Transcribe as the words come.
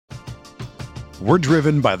We're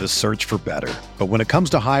driven by the search for better. But when it comes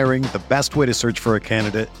to hiring, the best way to search for a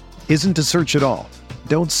candidate isn't to search at all.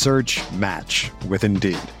 Don't search, match with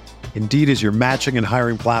Indeed. Indeed is your matching and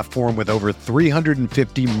hiring platform with over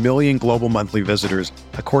 350 million global monthly visitors,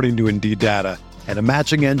 according to Indeed data, and a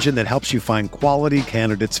matching engine that helps you find quality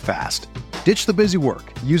candidates fast. Ditch the busy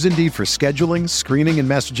work. Use Indeed for scheduling, screening, and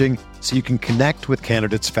messaging so you can connect with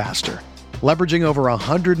candidates faster. Leveraging over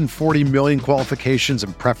 140 million qualifications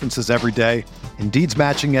and preferences every day, Indeed's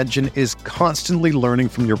matching engine is constantly learning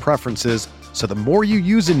from your preferences, so the more you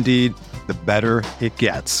use Indeed, the better it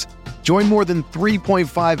gets. Join more than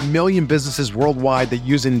 3.5 million businesses worldwide that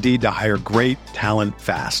use Indeed to hire great talent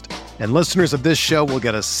fast. And listeners of this show will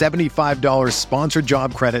get a $75 sponsored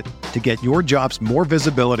job credit to get your jobs more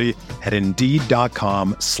visibility at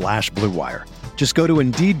Indeed.com/Blue Wire. Just go to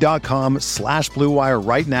Indeed.com/Blue Wire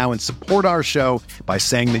right now and support our show by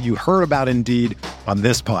saying that you heard about Indeed on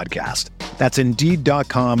this podcast. That's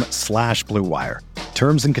Indeed.com/Blue Wire.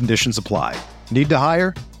 Terms and conditions apply. Need to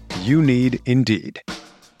hire? You need Indeed.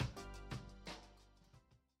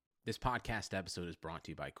 This podcast episode is brought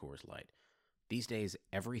to you by Coors Light. These days,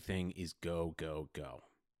 everything is go, go, go.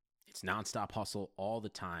 It's nonstop hustle all the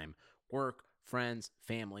time. Work, friends,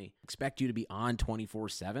 family, expect you to be on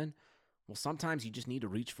 24/7. Well, sometimes you just need to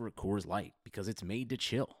reach for a Coors Light because it's made to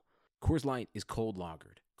chill. Coors Light is cold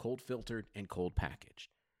lagered, cold filtered, and cold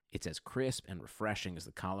packaged. It's as crisp and refreshing as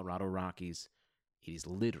the Colorado Rockies. It is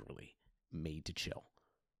literally made to chill.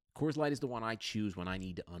 Coors Light is the one I choose when I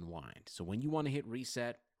need to unwind. So when you want to hit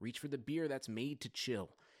reset, reach for the beer that's made to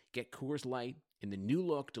chill. Get Coors Light in the new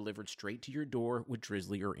look delivered straight to your door with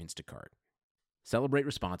Drizzly or Instacart. Celebrate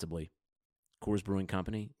responsibly. Coors Brewing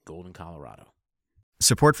Company, Golden, Colorado.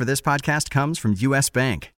 Support for this podcast comes from U.S.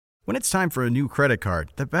 Bank. When it's time for a new credit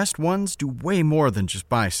card, the best ones do way more than just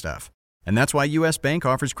buy stuff. And that's why U.S. Bank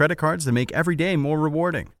offers credit cards that make every day more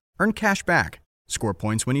rewarding. Earn cash back, score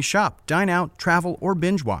points when you shop, dine out, travel, or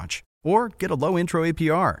binge watch, or get a low intro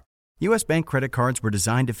APR. U.S. Bank credit cards were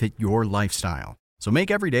designed to fit your lifestyle. So make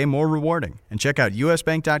every day more rewarding and check out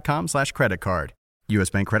usbank.com/credit card. U.S.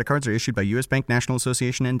 Bank credit cards are issued by U.S. Bank National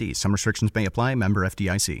Association ND. Some restrictions may apply. Member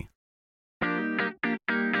FDIC.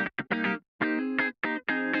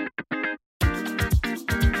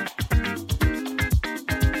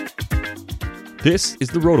 This is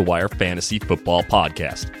the RotoWire Fantasy Football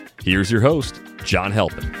Podcast. Here's your host, John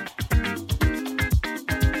Halpin.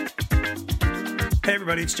 Hey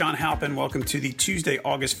everybody, it's John Halpin. Welcome to the Tuesday,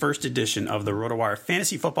 August 1st edition of the RotoWire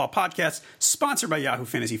Fantasy Football Podcast, sponsored by Yahoo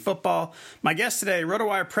Fantasy Football. My guest today,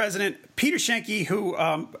 RotoWire President Peter Schoenke, who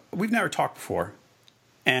we've never talked before.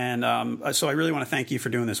 And so I really want to thank you for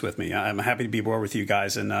doing this with me. I'm happy to be aboard with you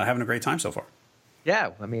guys and having a great time so far.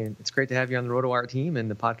 Yeah, I mean, it's great to have you on the RotoWire team, and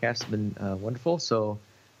the podcast has been wonderful. So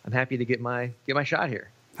I'm happy to get my shot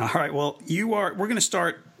here. All right. Well, we're going to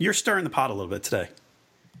start. You're stirring the pot a little bit today.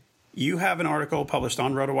 You have an article published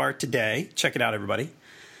on RotoWire today. Check it out, everybody.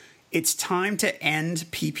 It's time to end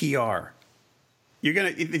PPR. You're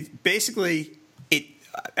going to basically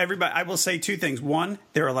everybody. I will say two things. One,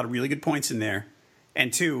 there are a lot of really good points in there,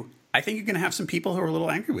 and two, I think you're going to have some people who are a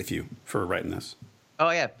little angry with you for writing this. Oh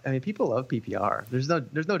yeah, I mean, people love PPR. There's no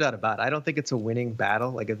doubt about it. I don't think it's a winning battle.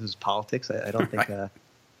 Like if this is politics, I don't think I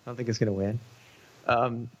don't think it's going to win.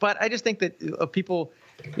 But I just think that people,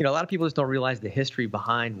 a lot of people just don't realize the history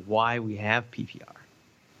behind why we have PPR.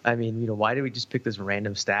 I mean, why do we just pick this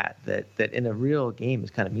random stat that in a real game is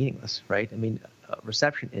kind of meaningless, right? I mean,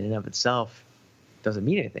 reception in and of itself doesn't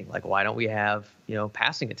mean anything. Like, why don't we have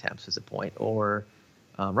passing attempts as a point or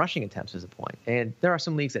rushing attempts as a point? And there are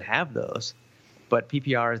some leagues that have those. But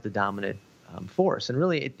PPR is the dominant force. And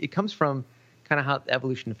really, it comes from kind of how the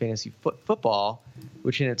evolution of fantasy football,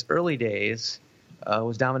 which in its early days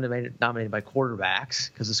was dominated by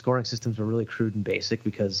quarterbacks because the scoring systems were really crude and basic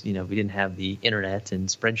because, we didn't have the internet and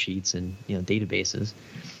spreadsheets and, databases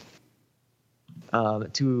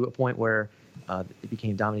to a point where it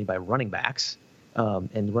became dominated by running backs.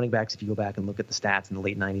 And running backs, if you go back and look at the stats in the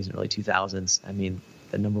late 90s and early 2000s, I mean,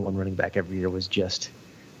 the number one running back every year was just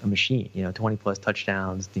a machine, 20 plus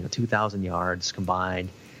touchdowns, 2,000 yards combined.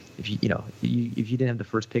 If you didn't have the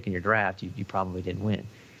first pick in your draft, you probably didn't win.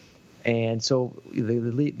 And so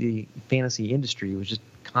the fantasy industry was just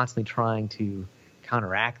constantly trying to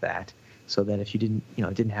counteract that, so that if you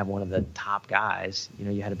didn't have one of the top guys,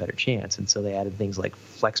 you had a better chance. And so they added things like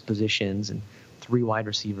flex positions and 3 wide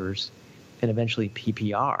receivers, and eventually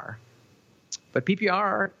PPR. But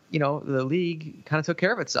PPR, the league kind of took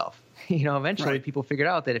care of itself. Eventually people figured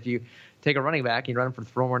out that if you take a running back and you run him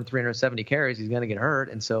for more than 370 carries, he's going to get hurt.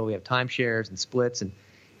 And so we have timeshares and splits, and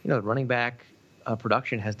the running back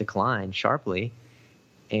production has declined sharply,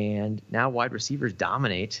 and now wide receivers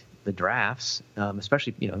dominate the drafts,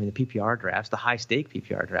 especially the PPR drafts, the high stake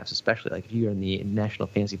PPR drafts, especially like if you're in the National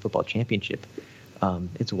Fantasy Football Championship,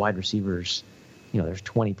 it's wide receivers. There's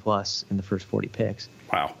 20 plus in the first 40 picks.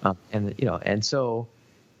 Wow. And so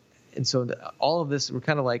all of this, we're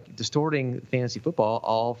kind of like distorting fantasy football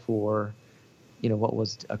all for, what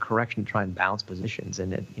was a correction to try and balance positions.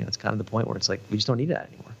 And it's kind of the point where it's like, we just don't need that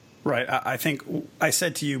anymore. Right. I think I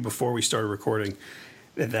said to you before we started recording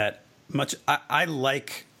that I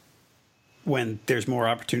like when there's more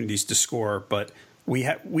opportunities to score, but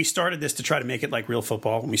we started this to try to make it like real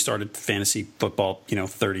football when we started fantasy football,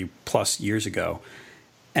 30 plus years ago.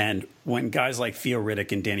 And when guys like Theo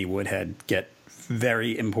Riddick and Danny Woodhead get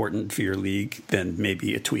very important for your league, then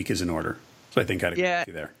maybe a tweak is in order. So I think I'd agree with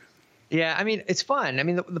you there. Yeah, I mean, it's fun. I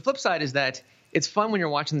mean, the flip side is that it's fun when you're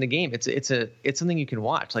watching the game. It's something you can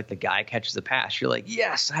watch. Like the guy catches a pass, you're like,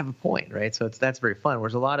 yes, I have a point, right? So that's very fun.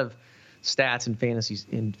 Whereas a lot of stats in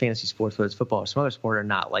fantasy sports, whether it's football or some other sport, are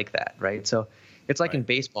not like that, right? So it's like in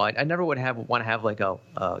baseball. I never would want to have like a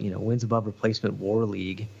wins above replacement WAR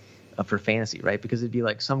league for fantasy, right? Because it'd be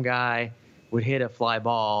like some guy would hit a fly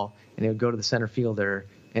ball and it would go to the center fielder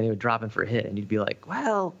and it would drop in for a hit, and you'd be like,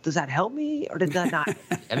 well, does that help me or did that not?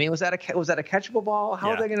 I mean, was that a catchable ball?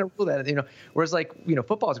 How are they going to rule that? Whereas like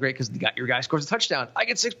football is great because your guy scores a touchdown, I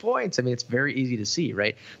get 6 points. I mean, it's very easy to see,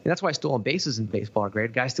 right? And that's why stolen bases in baseball are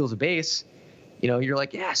great. Guy steals a base, you're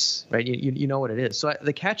like, yes, right? You know what it is. So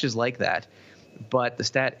the catch is like that. But the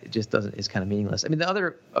stat just is kind of meaningless. I mean, the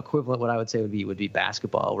other equivalent, what I would say would be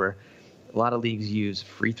basketball, where a lot of leagues use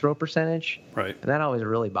free throw percentage. Right. And that always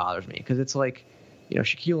really bothers me because it's like,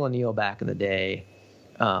 Shaquille O'Neal back in the day,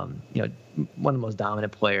 one of the most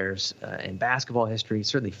dominant players in basketball history,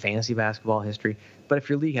 certainly fantasy basketball history. But if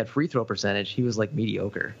your league had free throw percentage, he was like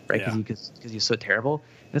mediocre, right? Because he's so terrible.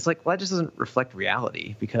 And it's like, well, that just doesn't reflect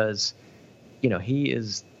reality because, he's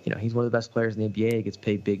one of the best players in the NBA. He gets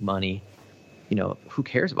paid big money. Who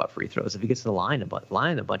cares about free throws? If he gets to the line a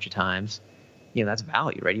bunch of times, that's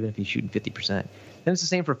value, right? Even if he's shooting 50%. And it's the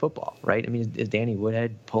same for football, right? I mean, is Danny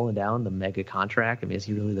Woodhead pulling down the mega contract? I mean, is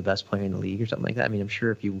he really the best player in the league or something like that? I mean, I'm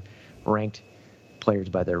sure if you ranked players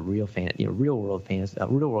by their real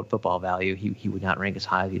world football value, he would not rank as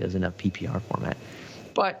high as he does in a PPR format.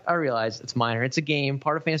 But I realize it's minor. It's a game.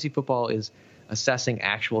 Part of fantasy football is assessing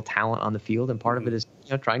actual talent on the field, and part of it is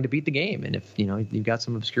trying to beat the game. And if you've got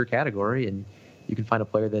some obscure category and you can find a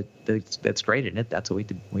player that's great in it, that's a way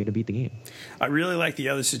to beat the game. I really like the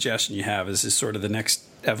other suggestion you have is sort of the next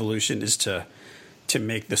evolution is to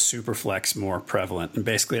make the super flex more prevalent, and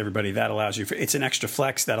basically everybody that allows you it's an extra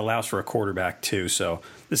flex that allows for a quarterback too. So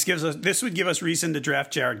this would give us reason to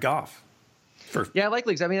draft Jared Goff. I like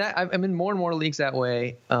leagues. I mean, I'm in more and more leagues that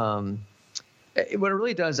way. What it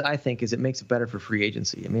really does, I think, is it makes it better for free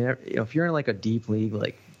agency. I mean, if you're in like a deep league,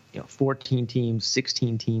 like 14 teams,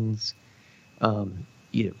 16 teams.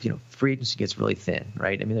 Free agency gets really thin,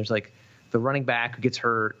 right? I mean, there's like the running back who gets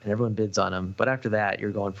hurt and everyone bids on him. But after that,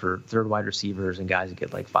 you're going for third wide receivers and guys that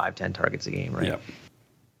get like 5-10 targets a game, right?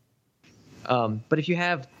 Yep. But if you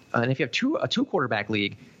have a two quarterback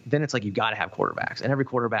league, then it's like you've got to have quarterbacks, and every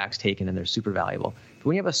quarterback's taken and they're super valuable. But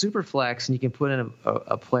when you have a super flex and you can put in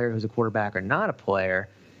a player who's a quarterback or not a player,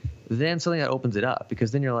 then something that opens it up,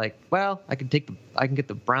 because then you're like, well, I can get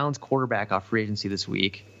the Browns quarterback off free agency this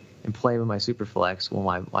week and play with my super flex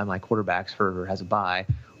while my quarterback's hurt or has a bye,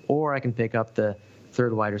 or I can pick up the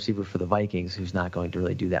third wide receiver for the Vikings who's not going to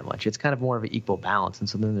really do that much. It's kind of more of an equal balance, and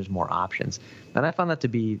so then there's more options. And I found that to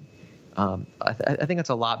be, I think it's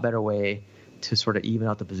a lot better way to sort of even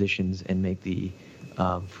out the positions and make the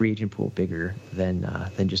free agent pool bigger than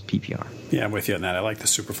just PPR. Yeah, I'm with you on that. I like the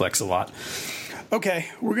super flex a lot. Okay,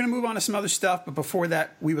 we're going to move on to some other stuff, but before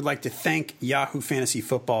that, we would like to thank Yahoo Fantasy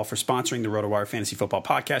Football for sponsoring the RotoWire Fantasy Football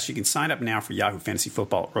Podcast. You can sign up now for Yahoo Fantasy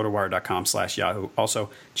Football at rotowire.com/Yahoo. Also,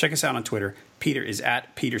 check us out on Twitter. Peter is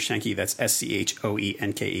at Peter Schenke. That's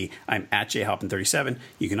SCHOENKE. I'm at JHalpin37.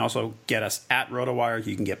 You can also get us at RotoWire.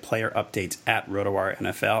 You can get player updates at RotoWire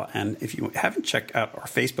NFL. And if you haven't checked out our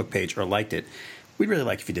Facebook page or liked it, we'd really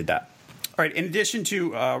like if you did that. All right, in addition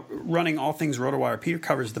to running all things RotoWire, Peter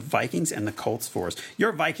covers the Vikings and the Colts for us.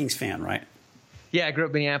 You're a Vikings fan, right? Yeah, I grew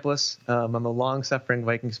up in Minneapolis. I'm a long-suffering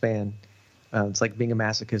Vikings fan. It's like being a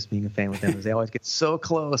masochist, being a fan with them. They always get so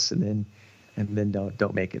close and then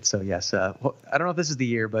don't make it. So, yes, I don't know if this is the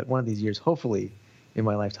year, but one of these years, hopefully, in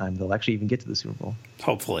my lifetime, they'll actually even get to the Super Bowl.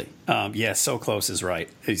 Hopefully. Yeah, so close is right,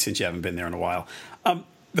 since you haven't been there in a while.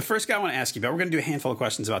 The first guy I want to ask you about, we're going to do a handful of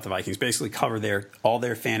questions about the Vikings, basically cover all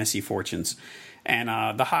their fantasy fortunes. And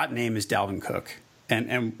the hot name is Dalvin Cook.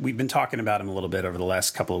 and we've been talking about him a little bit over the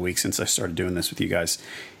last couple of weeks since I started doing this with you guys.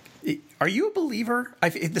 Are you a believer?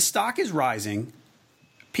 If the stock is rising,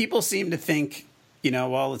 people seem to think,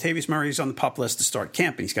 well, Latavius Murray's on the PUP list to start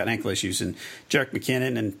camp, and he's got ankle issues, and Jerick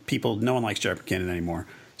McKinnon, and no one likes Jerick McKinnon anymore.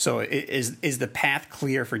 So is the path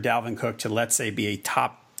clear for Dalvin Cook to, let's say, be a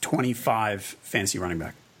top 25 fantasy running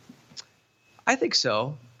back? I think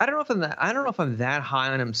so. I don't know if I'm that high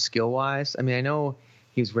on him skill wise. I mean, I know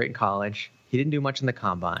he was great in college. He didn't do much in the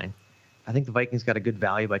combine. I think the Vikings got a good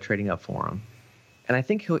value by trading up for him, and I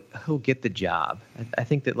think he'll get the job. I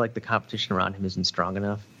think that the competition around him isn't strong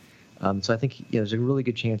enough. So I think there's a really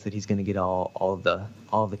good chance that he's going to get all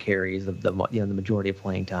of the carries, the majority of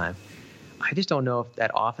playing time. I just don't know if that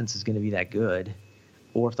offense is going to be that good,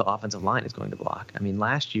 or if the offensive line is going to block. I mean,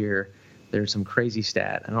 last year there's some crazy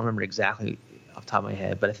stat. I don't remember exactly off the top of my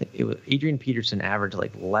head, but I think it was Adrian Peterson averaged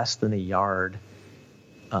less than a yard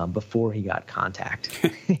before he got contact.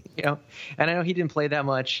 And I know he didn't play that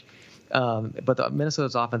much, but the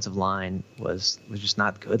Minnesota's offensive line was just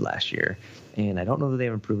not good last year, and I don't know that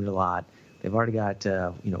they've improved it a lot. They've already got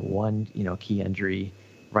one key injury,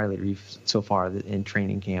 Riley Reef, so far in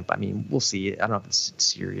training camp. I mean, we'll see. I don't know if it's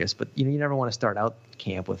serious, but you never want to start out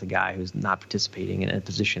camp with a guy who's not participating in a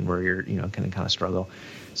position where you're kind of struggle.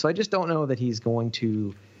 So I just don't know that he's going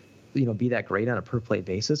to be that great on a per play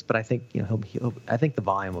basis. But I think I think the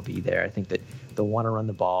volume will be there. I think that they'll want to run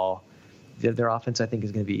the ball. Their offense, I think,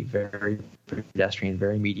 is going to be very pedestrian,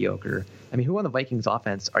 very mediocre. I mean, who on the Vikings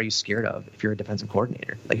offense are you scared of if you're a defensive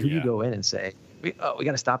coordinator? Who do you go in and say, we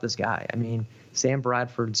got to stop this guy? I mean, Sam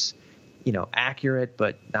Bradford's, accurate,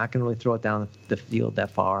 but not going to really throw it down the field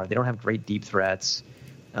that far. They don't have great deep threats.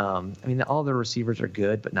 I mean, all their receivers are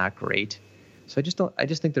good, but not great. So I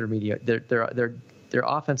just think they're mediocre. Their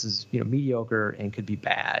offense is mediocre and could be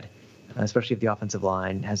bad, especially if the offensive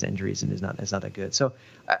line has injuries and is not that good. So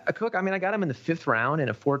Cook, I mean, I got him in the 5th round in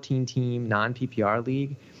a 14-team non-PPR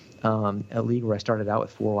league, a league where I started out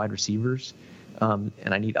with 4 wide receivers, and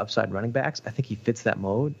I need upside running backs. I think he fits that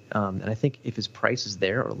mode, and I think if his price is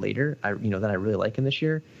there or later, then I really like him this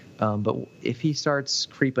year. But if he starts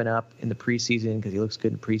creeping up in the preseason because he looks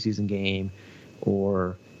good in the preseason game,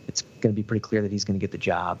 or it's going to be pretty clear that he's going to get the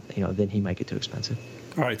job, then he might get too expensive.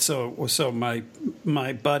 All right, so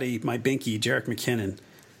my buddy, my binky, Jerick McKinnon,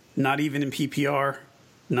 not even in PPR,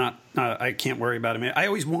 I can't worry about him. I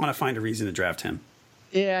always want to find a reason to draft him.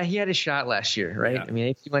 Yeah, he had his shot last year, right? Yeah. I mean,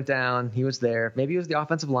 if he went down, he was there. Maybe it was the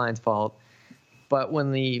offensive line's fault, but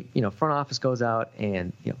when the front office goes out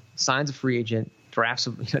and signs a free agent, drafts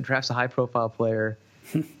a high profile player,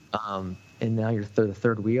 and now you're the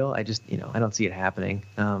third wheel. I just I don't see it happening.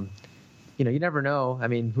 You never know. I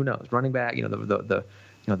mean, who knows? Running back, the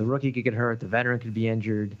rookie could get hurt, the veteran could be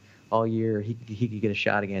injured all year. He could get a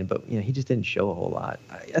shot again, but he just didn't show a whole lot.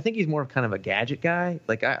 I think he's more of kind of a gadget guy.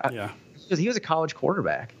 Because he was a college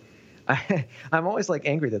quarterback. I'm always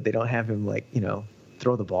angry that they don't have him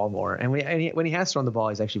throw the ball more. And when he has thrown the ball,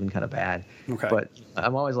 he's actually been kind of bad. Okay. But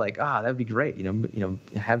I'm always that would be great.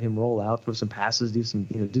 Have him roll out, throw some passes, do some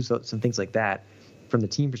things like that. From the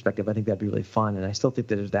team perspective, I think that'd be really fun. And I still think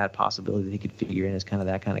that there's that possibility that he could figure in as kind of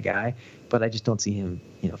that kind of guy. But I just don't see him,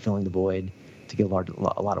 filling the void to get a lot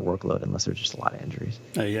of workload unless there's just a lot of injuries.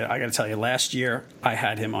 Yeah, I got to tell you, last year I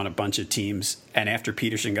had him on a bunch of teams, and after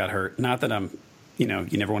Peterson got hurt, not that I'm, you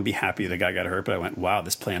never want to be happy the guy got hurt, but I went, wow,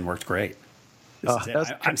 this plan worked great.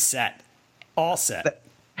 I'm set, all set.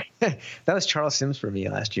 That was Charles Sims for me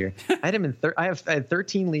last year. I had him in I had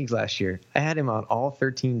 13 leagues last year. I had him on all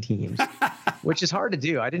 13 teams, which is hard to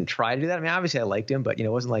do. I didn't try to do that. I mean, obviously I liked him, but it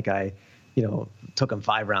wasn't like I, took him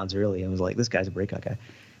 5 rounds early and was like, this guy's a breakout guy.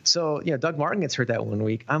 So, Doug Martin gets hurt that one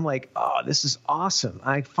week. I'm like, oh, this is awesome.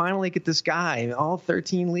 I finally get this guy in all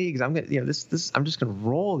 13 leagues. I'm gonna, I'm just gonna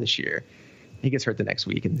roll this year. He gets hurt the next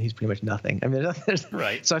week, and he's pretty much nothing. I mean,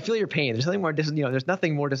 right. So I feel your pain. There's nothing more, there's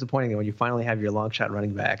nothing more disappointing than when you finally have your long shot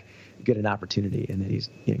running back get an opportunity, and then he's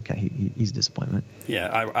a disappointment. Yeah,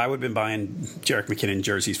 I would have been buying Jerick McKinnon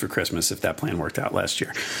jerseys for Christmas if that plan worked out last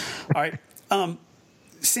year. All right,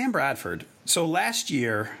 Sam Bradford. So last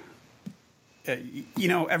year,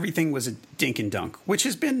 everything was a dink and dunk, which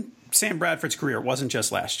has been Sam Bradford's career. It wasn't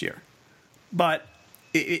just last year, but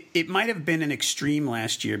it might have been an extreme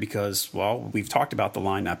last year because, well, we've talked about the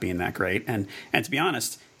line not being that great. And to be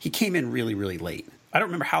honest, he came in really, really late. I don't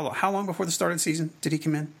remember how long before the start of the season did he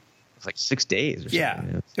come in? It was like 6 days or something.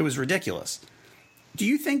 Yeah, it was ridiculous. Do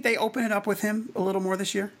you think they open it up with him a little more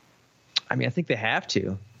this year? I mean, I think they have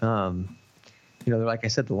to. Like I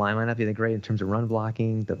said, the line might not be that great in terms of run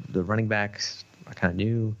blocking. The running backs are kind of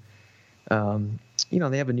new.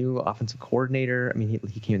 They have a new offensive coordinator. I mean,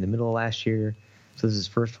 he came in the middle of last year. So this is his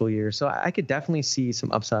first full year. So I could definitely see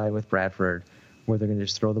some upside with Bradford where they're going to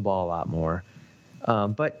just throw the ball a lot more.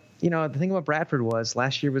 But, the thing about Bradford was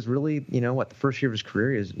last year was really, the first year of his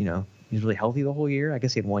career is, he was really healthy the whole year. I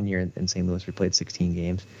guess he had 1 year in St. Louis where he played 16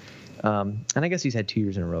 games. And I guess he's had 2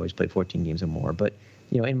 years in a row. He's played 14 games or more. But,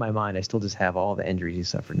 in my mind, I still just have all the injuries he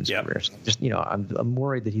suffered in his career. So just, I'm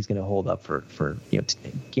worried that he's going to hold up for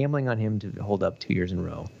gambling on him to hold up 2 years in a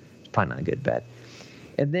row. It's probably not a good bet.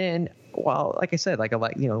 And then, well, like I said, I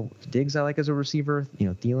like, Diggs I like as a receiver.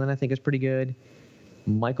 Thielen I think is pretty good.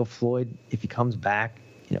 Michael Floyd, if he comes back,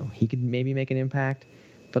 he could maybe make an impact.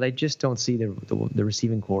 But I just don't see the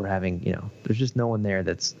receiving core having, there's just no one there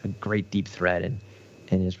that's a great deep threat and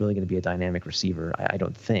is really going to be a dynamic receiver. I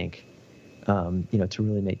don't think, to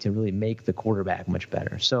really make the quarterback much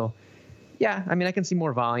better. So, yeah, I mean, I can see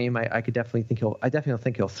more volume. I definitely think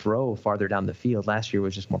he'll throw farther down the field. Last year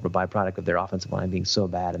was just more of a byproduct of their offensive line being so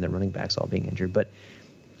bad and their running backs all being injured. But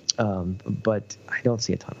I don't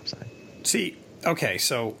see a ton of upside. See, okay,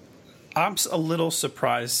 so I'm a little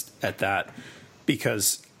surprised at that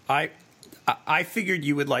because I figured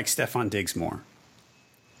you would like Stefon Diggs more.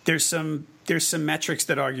 There's some metrics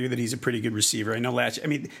that argue that he's a pretty good receiver. I know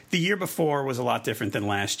the year before was a lot different than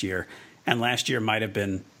last year, and last year might have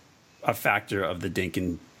been a factor of the dink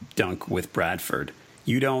and dunk with Bradford.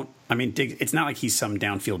 Diggs, it's not like he's some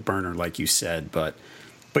downfield burner like you said, but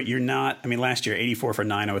you're not. Last year 84 for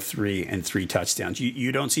 903 and 3 touchdowns.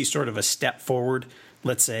 You don't see sort of a step forward,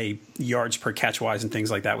 let's say yards per catch wise and things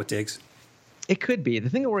like that with Diggs. It could be. The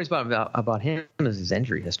thing that worries about him is his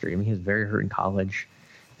injury history. He was very hurt in college,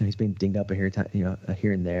 and he's been dinged up here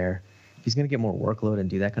and there. If he's going to get more workload and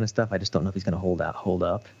do that kind of stuff, I just don't know if he's going to hold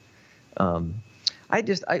up. When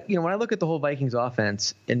I look at the whole Vikings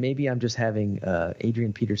offense, and maybe I'm just having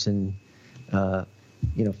Adrian Peterson,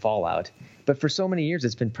 fallout. But for so many years,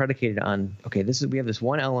 it's been predicated on, okay, we have this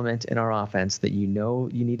one element in our offense that you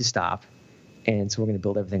need to stop, and so we're going to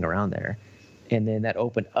build everything around there. And then that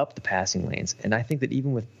opened up the passing lanes. And I think that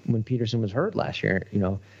even when Peterson was hurt last year,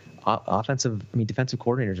 defensive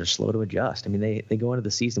coordinators are slow to adjust. They go into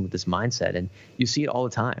the season with this mindset, and you see it all the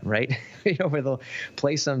time, right? Where they'll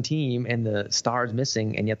play some team and the star's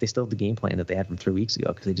missing, and yet they still have the game plan that they had from 3 weeks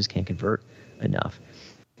ago because they just can't convert enough.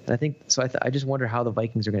 And I think so. I just wonder how the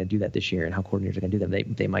Vikings are going to do that this year, and how coordinators are going to do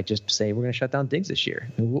that. They might just say we're going to shut down Diggs this year.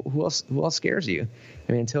 Who else scares you?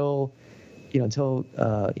 Until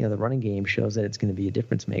the running game shows that it's going to be a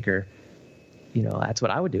difference maker. That's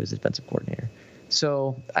what I would do as a defensive coordinator.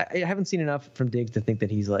 So I haven't seen enough from Diggs to think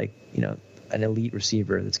that he's like, an elite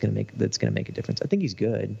receiver that's going to make a difference. I think he's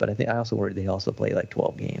good, but I also worry that he'll also play like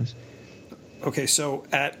 12 games. Okay, so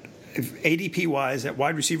at ADP wise, at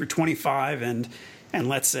wide receiver 25 and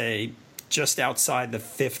let's say just outside the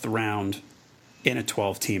 5th round in a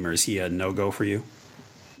 12-teamer, is he a no-go for you?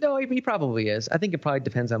 No, he probably is. I think it probably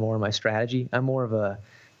depends on more of my strategy. I'm more of a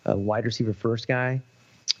wide receiver first guy.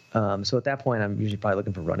 So at that point, I'm usually probably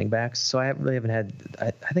looking for running backs. So I haven't had.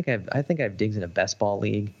 I think I have Diggs in a best ball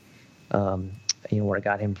league, where I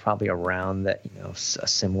got him probably around that, a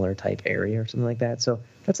similar type area or something like that. So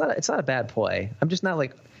it's not a bad play. I'm just not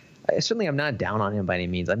I'm not down on him by any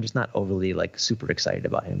means. I'm just not overly super excited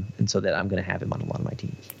about him, and so that I'm going to have him on a lot of my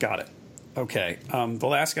teams. Got it. Okay. The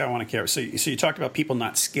last guy I want to care. So you talked about people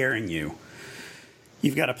not scaring you.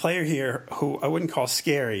 You've got a player here who I wouldn't call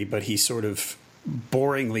scary, but he's sort of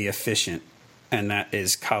boringly efficient, and that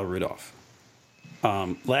is Kyle Rudolph.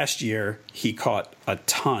 Last year, he caught a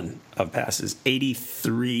ton of passes,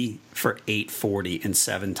 83 for 840 and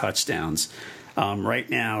 7 touchdowns. Right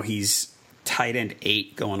now, he's tight end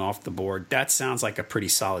 8 going off the board. That sounds like a pretty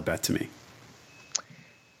solid bet to me.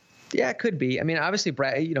 Yeah, it could be. Obviously,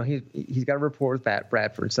 Brad. He's got a rapport with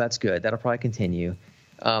Bradford, so that's good. That'll probably continue.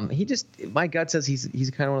 My gut says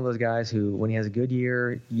he's kind of one of those guys who, when he has a good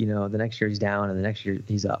year, the next year he's down, and the next year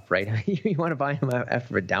he's up. Right? You want to buy him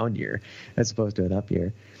after a down year as opposed to an up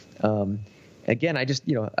year. Again,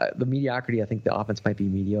 the mediocrity. I think the offense might be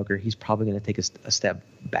mediocre. He's probably going to take a step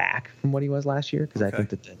back from what he was last year because I think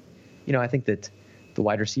that the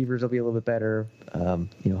wide receivers will be a little bit better.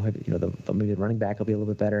 Maybe the running back will be a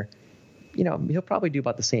little bit better. He'll probably do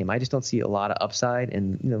about the same. I just don't see a lot of upside,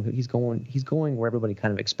 and he's going where everybody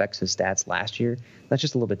kind of expects his stats last year. That's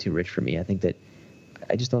just a little bit too rich for me. I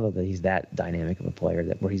just don't know that he's that dynamic of a player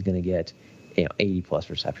where he's going to get 80 plus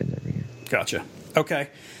receptions every year. Gotcha. Okay.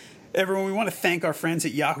 Everyone, we want to thank our friends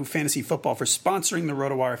at Yahoo Fantasy Football for sponsoring the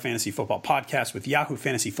RotoWire Fantasy Football podcast. With Yahoo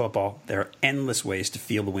Fantasy Football, there are endless ways to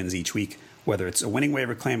feel the wins each week, whether it's a winning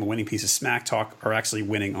waiver claim, a winning piece of smack talk, or actually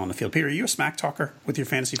winning on the field. Peter, are you a smack talker with your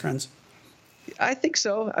fantasy friends? I think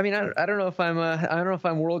so. I mean, I don't know if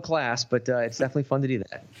I'm world class, but it's definitely fun to do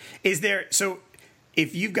that. So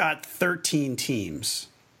if you've got 13 teams,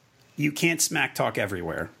 you can't smack talk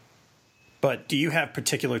everywhere. But do you have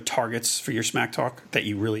particular targets for your smack talk that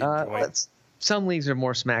you really enjoy? Some leagues are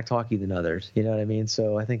more smack talky than others. You know what I mean?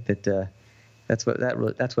 So I think that that's what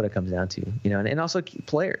it comes down to. You know, and also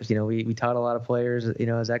players. You know, we taught a lot of players. You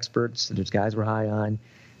know, as experts. There's guys we're high on.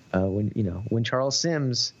 When Charles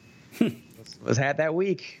Sims was had that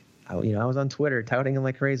week, I was on Twitter touting him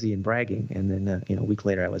like crazy and bragging, and then a week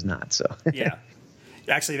later I was not. So yeah,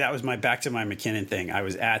 actually that was back to my McKinnon thing. I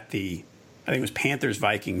was at I think it was Panthers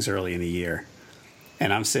Vikings early in the year,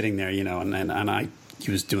 and I'm sitting there,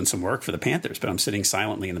 he was doing some work for the Panthers, but I'm sitting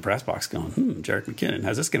silently in the press box going, Jerick McKinnon,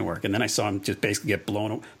 how's this going to work? And then I saw him just basically get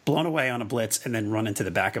blown away on a blitz and then run into the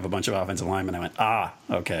back of a bunch of offensive linemen. I went,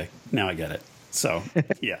 okay, now I get it. So,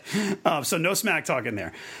 yeah. So no smack talk in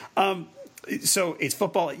there. So it's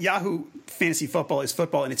football. Yahoo Fantasy Football is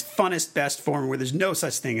football in its funnest, best form where there's no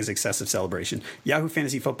such thing as excessive celebration. Yahoo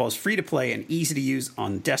Fantasy Football is free to play and easy to use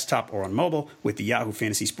on desktop or on mobile with the Yahoo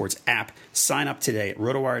Fantasy Sports app. Sign up today at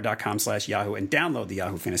rotowire.com/Yahoo and download the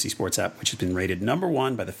Yahoo Fantasy Sports app, which has been rated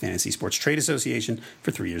 #1 by the Fantasy Sports Trade Association for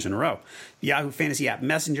 3 years in a row. The Yahoo Fantasy app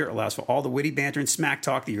Messenger allows for all the witty banter and smack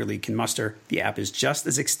talk that your league can muster. The app is just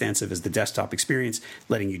as extensive as the desktop experience,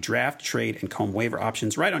 letting you draft, trade, and comb waiver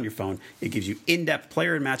options right on your phone. It gives you in-depth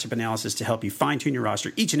player and matchup analysis to help you fine-tune your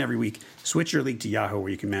roster each and every week. Switch your league to Yahoo where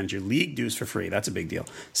you can manage your league dues for free. That's a big deal.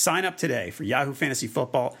 Sign up today for Yahoo Fantasy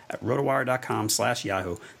Football at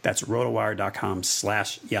rotowire.com/Yahoo. That's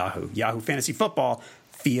rotowire.com/Yahoo. Yahoo Fantasy Football,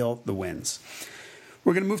 feel the wins.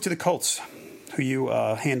 We're going to move to the Colts, who you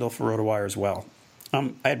handle for RotoWire as well.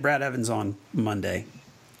 I had Brad Evans on Monday,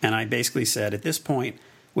 and I basically said at this point,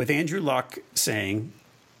 with Andrew Luck saying,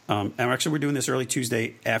 and actually we're doing this early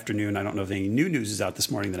Tuesday afternoon. I don't know if any new news is out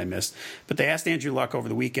this morning that I missed, but they asked Andrew Luck over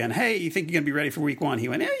the weekend, hey, you think you're going to be ready for week 1? He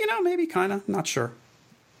went, maybe, kind of, not sure.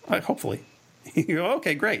 Hopefully. You go,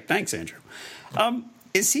 okay, great. Thanks, Andrew.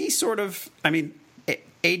 Is he sort of,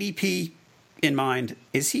 ADP in mind,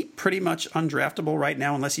 is he pretty much undraftable right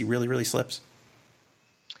now unless he really, really slips?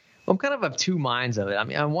 Well, I'm kind of two minds of it. I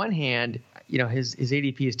mean, on one hand, his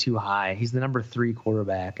ADP is too high. He's the number 3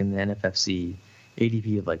 quarterback in the NFFC.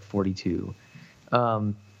 ADP of like 42.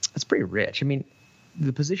 That's pretty rich. I mean,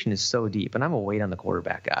 the position is so deep, and I'm a wait on the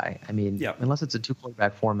quarterback guy. I mean, unless it's a 2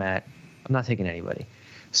 quarterback format, I'm not taking anybody.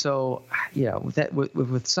 So,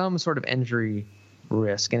 with some sort of injury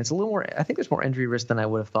risk, and it's a little more. I think there's more injury risk than I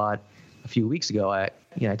would have thought a few weeks ago. I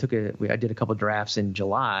did a couple drafts in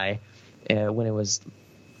July when it was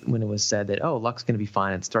said that Luck's going to be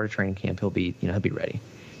fine at the start of training camp. He'll be ready.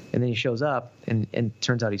 And then he shows up, and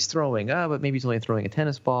turns out he's throwing, but maybe he's only throwing a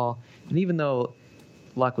tennis ball. And even though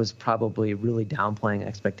Luck was probably really downplaying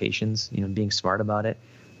expectations, being smart about it,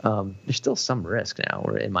 there's still some risk now,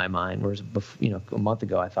 or in my mind. Whereas, a month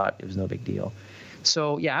ago, I thought it was no big deal.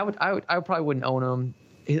 So yeah, I probably wouldn't own him.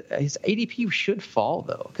 His ADP should fall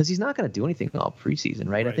though, because he's not going to do anything all preseason,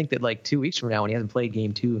 right? I think that like 2 weeks from now, when he hasn't played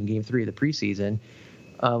game 2 and game 3 of the preseason,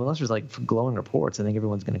 unless there's like glowing reports, I think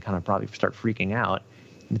everyone's going to kind of probably start freaking out.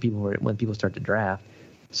 When people start to draft,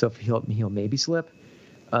 so if he'll maybe slip,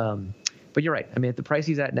 but you're right. I mean, at the price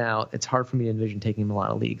he's at now, it's hard for me to envision taking him a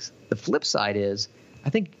lot of leagues. The flip side is, I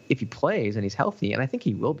think if he plays and he's healthy, and I think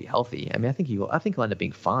he will be healthy. I mean, I think he'll end up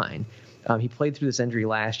being fine. He played through this injury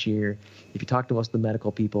last year. If you talk to most of the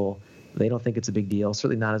medical people, they don't think it's a big deal.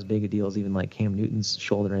 Certainly not as big a deal as even like Cam Newton's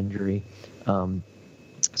shoulder injury.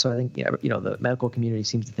 So I think the medical community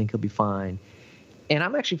seems to think he'll be fine. And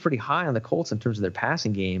I'm actually pretty high on the Colts in terms of their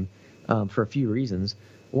passing game for a few reasons.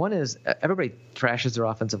 One is everybody trashes their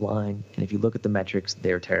offensive line, and if you look at the metrics,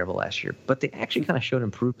 they were terrible last year. But they actually kind of showed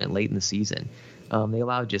improvement late in the season. They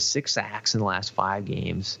allowed just 6 sacks in the last 5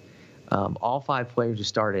 games. All 5 players who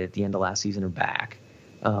started at the end of last season are back.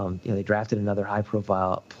 They drafted another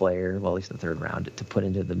high-profile player, well, at least in the 3rd round, to put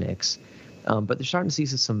into the mix. But they're starting to see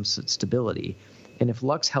some stability. And if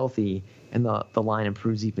Luck's healthy and the line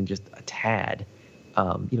improves even just a tad,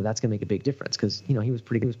 that's going to make a big difference because he was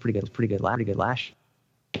pretty good last year.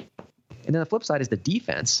 And then the flip side is the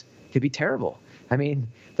defense could be terrible. I mean,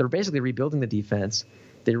 they're basically rebuilding the defense.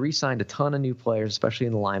 They re-signed a ton of new players, especially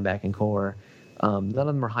in the linebacking core. None of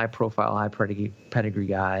them are high-profile, high-pedigree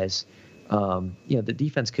guys. The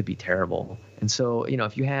defense could be terrible. And so,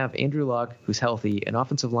 if you have Andrew Luck, who's healthy, an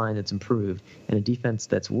offensive line that's improved, and a defense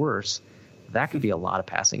that's worse, that could be a lot of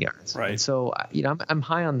passing yards. Right. And so, I'm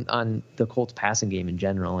high on the Colts passing game in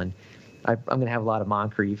general, and I'm going to have a lot of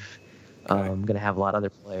Moncrief. I'm going to have a lot of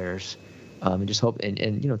other players. and just hope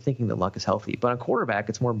and thinking that Luck is healthy. But on quarterback,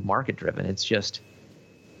 it's more market driven. It's just,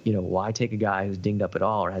 why take a guy who's dinged up at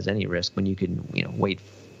all or has any risk when you can, wait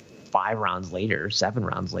 5 rounds later, 7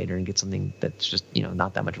 rounds later and get something that's just,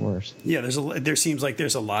 not that much worse. Yeah, there seems like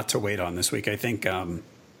there's a lot to wait on this week. I think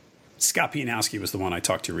Scott Pianowski was the one I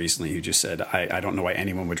talked to recently who just said, I don't know why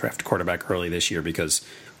anyone would draft a quarterback early this year because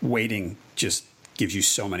waiting just gives you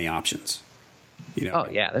so many options. Oh,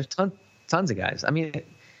 yeah, there's tons of guys. I mean,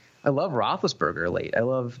 I love Roethlisberger late. I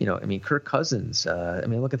love, Kirk Cousins.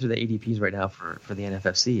 Looking through the ADPs right now for the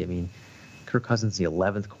NFFC, Kirk Cousins the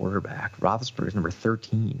 11th quarterback. Roethlisberger's number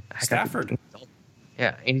 13. Stafford.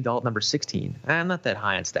 Andy Dalton number 16. I'm not that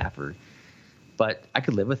high on Stafford, but I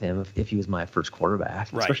could live with him if he was my first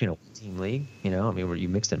quarterback, right. Especially in a team league. Where you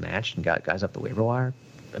mixed and matched and got guys up the waiver wire.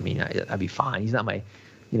 I'd be fine. He's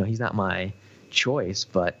not my choice,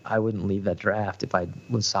 but I wouldn't leave that draft if I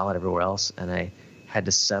was solid everywhere else and I had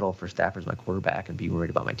to settle for Stafford as my quarterback and be worried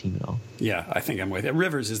about my team at all. Yeah, I think I'm with you.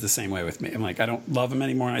 Rivers is the same way with me. I'm like, I don't love him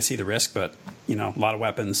anymore and I see the risk, but, a lot of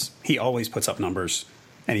weapons. He always puts up numbers,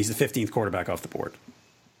 and he's the 15th quarterback off the board.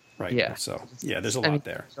 Right? Yeah. So, there's a lot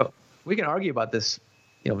there. So we can argue about this,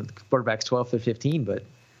 quarterbacks 12 through 15, but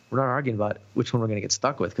we're not arguing about which one we're going to get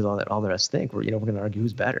stuck with because all the rest stink. We're going to argue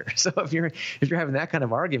who's better. So if you're having that kind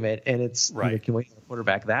of argument and it's right. Can wait for a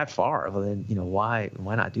quarterback that far, well then why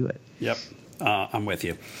not do it? Yep, I'm with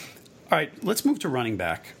you. All right, let's move to running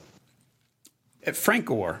back. Frank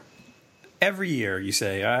Gore. Every year you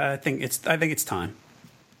say, I think it's time.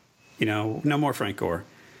 No more Frank Gore,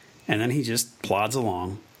 and then he just plods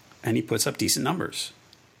along and he puts up decent numbers.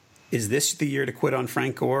 Is this the year to quit on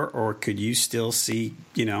Frank Gore, or could you still see,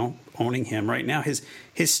 owning him right now?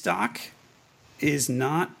 His stock is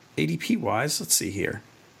not ADP wise. Let's see here.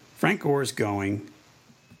 Frank Gore is going.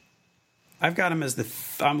 I've got him as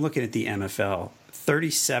I'm looking at the MFL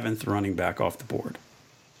 37th running back off the board.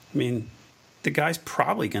 The guy's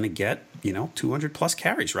probably going to get 200 plus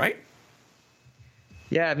carries, right?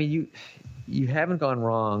 Yeah, you haven't gone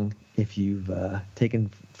wrong if you've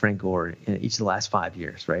taken Frank Gore in each of the last 5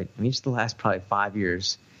 years, right? Each of the last probably 5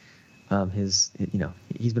 years, he's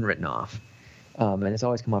been written off, and it's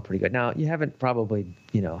always come out pretty good. Now you haven't probably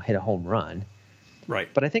hit a home run, right?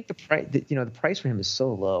 But I think the price for him is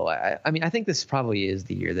so low. I think this probably is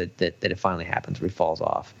the year that it finally happens where he falls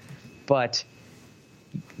off. But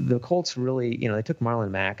the Colts really, they took Marlon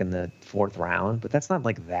Mack in the 4th round, but that's not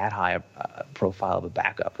like that high a profile of a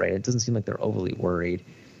backup, right? It doesn't seem like they're overly worried.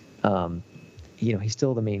 He's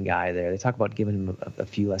still the main guy there. They talk about giving him a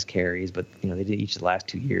few less carries, but they did each of the last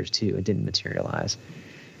 2 years too. It didn't materialize.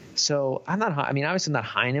 So I'm not high. Obviously not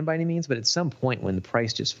high on him by any means, but at some point when the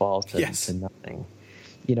price just falls to nothing,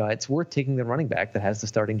 it's worth taking the running back that has the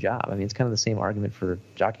starting job. It's kind of the same argument for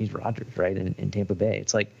Jacquizz Rodgers, right? In Tampa Bay,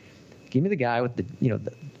 it's like, give me the guy with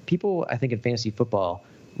the people I think in fantasy football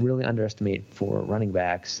really underestimate for running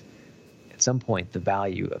backs at some point the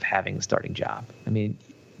value of having the starting job.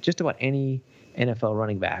 Just about any NFL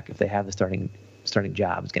running back, if they have the starting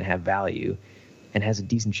job, is going to have value and has a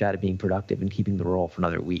decent shot at being productive and keeping the role for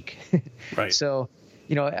another week. Right. So,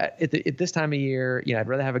 at this time of year, I'd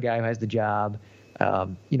rather have a guy who has the job.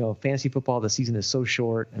 Fantasy football, the season is so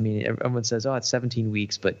short. Everyone says, it's 17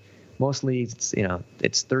 weeks, but most leagues,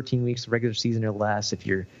 it's 13 weeks of regular season or less. If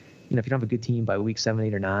you don't have a good team by week 7,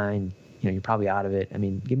 8, or 9, you're probably out of it.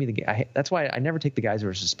 Give me that's why I never take the guys who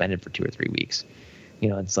are suspended for 2 or 3 weeks.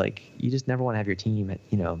 It's like you just never want to have your team,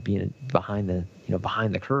 being behind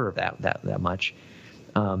the curve that much.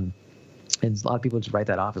 And a lot of people just write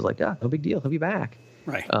that off as like, no big deal, he'll be back.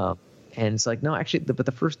 Right. And it's like, no, actually, but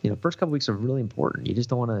the first couple weeks are really important. You just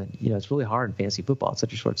don't want to, it's really hard in fantasy football. It's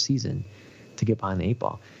such a short season to get behind the 8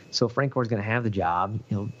 ball. So Frank Gore's going to have the job.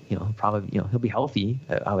 He'll be healthy,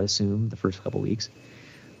 I would assume, the first couple weeks.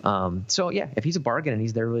 If he's a bargain and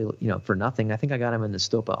he's there really, for nothing, I think I got him in the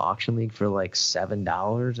Stopa auction league for like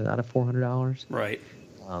 $7 out of $400. Right.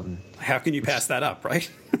 How can you pass that up, right?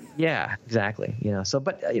 Yeah, exactly.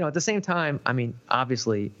 But at the same time,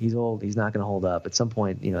 obviously he's old. He's not going to hold up. At some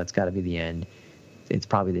point, it's got to be the end. It's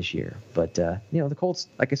probably this year. But the Colts,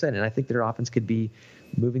 like I said, and I think their offense could be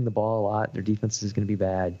moving the ball a lot. Their defense is going to be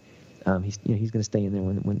bad. He's going to stay in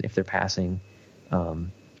there if they're passing.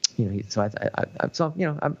 At some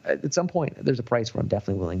point there's a price where I'm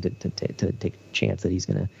definitely willing to take a chance that he's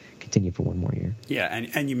going to continue for one more year. Yeah,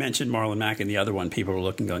 and you mentioned Marlon Mack, and the other one, people were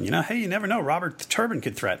looking, going, hey, you never know, Robert Turbin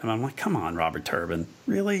could threaten him. I'm like, come on, Robert Turbin,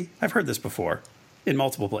 really? I've heard this before in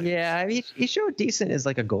multiple places. Yeah, he showed decent as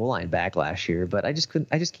like a goal line back last year, but I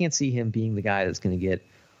just can't see him being the guy that's going to get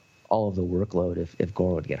all of the workload if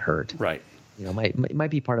Gore would get hurt. Right. It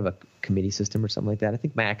might be part of a committee system or something like that. I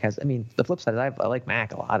think Mac has. I mean, the flip side is I like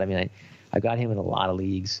Mac a lot. I mean, I got him in a lot of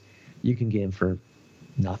leagues. You can get him for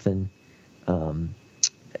nothing, and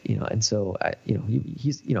so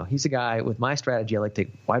he's a guy with my strategy. I like to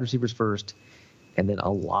take wide receivers first, and then a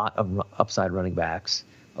lot of upside running backs,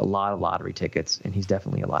 a lot of lottery tickets, and he's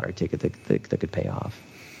definitely a lottery ticket that could pay off.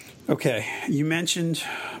 Okay, you mentioned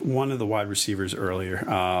one of the wide receivers earlier,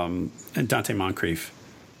 and Dante Moncrief.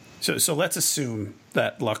 So let's assume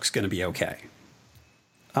that Luck's going to be okay.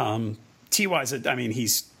 T.Y.'s, I mean,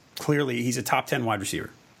 he's a top 10 wide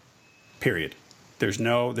receiver. Period. There's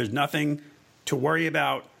nothing to worry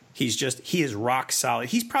about. He is rock solid.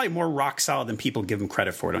 He's probably more rock solid than people give him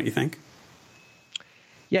credit for, don't you think?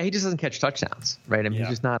 Yeah, he just doesn't catch touchdowns, right? I mean, he's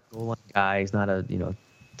just not a goal line guy. He's not a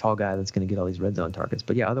tall guy that's going to get all these red zone targets.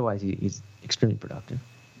 But yeah, otherwise he's extremely productive.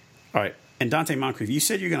 All right. And Dante Moncrief, you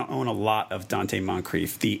said you're going to own a lot of Dante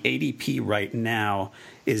Moncrief. The ADP right now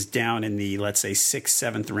is down in the, let's say, 6th,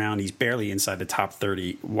 7th round. He's barely inside the top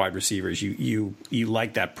 30 wide receivers. You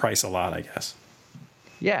like that price a lot, I guess.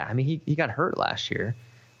 Yeah, I mean, he got hurt last year.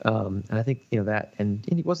 And I think, that, and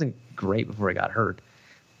he wasn't great before he got hurt.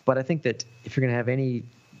 But I think that if you're going to have any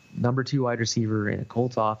number 2 wide receiver in a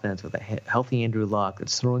Colts offense with a healthy Andrew Luck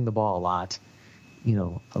that's throwing the ball a lot,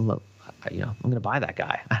 I'm going to buy that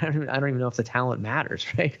guy. I don't even know if the talent matters,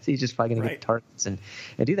 right? He's just probably going to get targets and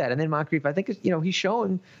do that. And then Moncrief, I think, he's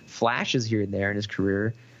shown flashes here and there in his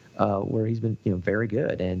career where he's been, very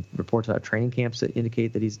good. And reports about training camps that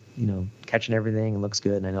indicate that he's, catching everything and looks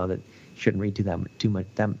good. And I know that you shouldn't read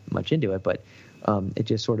that much into it, but it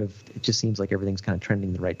just seems like everything's kind of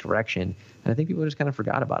trending the right direction. And I think people just kind of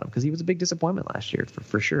forgot about him because he was a big disappointment last year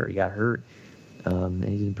for sure. He got hurt and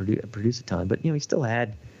he didn't produce a ton, but he still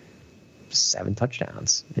had 7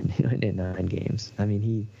 touchdowns in 9 games. I mean,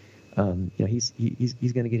 he's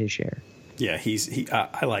going to get his share. Yeah,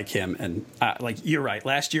 I like him, and you're right.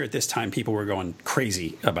 Last year at this time, people were going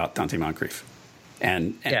crazy about Dante Moncrief,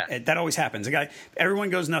 and that always happens. Everyone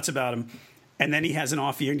goes nuts about him, and then he has an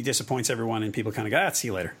off year and he disappoints everyone, and people kind of go, see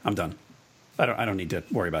you later. I'm done. I don't need to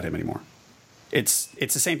worry about him anymore. It's the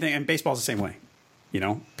same thing, and baseball's the same way.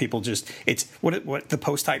 People just it's what the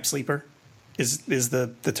post type sleeper is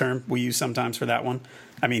the term we use sometimes for that one.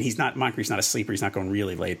 I mean, Moncrief's not a sleeper. He's not going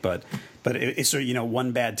really late, but it's sort of,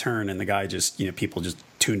 one bad turn and the guy just, people just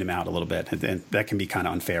tuned him out a little bit. And that can be kind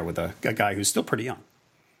of unfair with a guy who's still pretty young.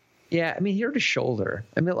 Yeah. I mean, he hurt his shoulder.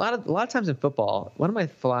 I mean, a lot of times in football, one of my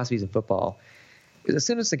philosophies in football is as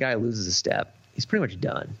soon as the guy loses a step, he's pretty much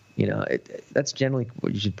done. That's generally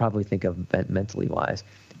what you should probably think of mentally wise.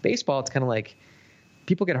 Baseball, it's kind of like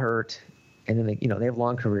people get hurt and then they have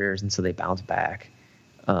long careers and so they bounce back.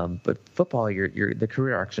 But football, the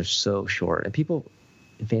career arcs are so short, and people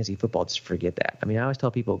in fantasy football just forget that. I mean, I always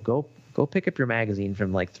tell people go pick up your magazine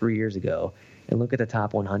from like 3 years ago and look at the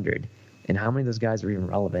top 100 and how many of those guys are even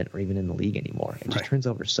relevant or even in the league anymore. It just turns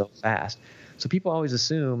over so fast. So people always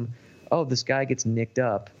assume, oh, this guy gets nicked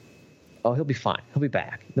up. Oh, he'll be fine. He'll be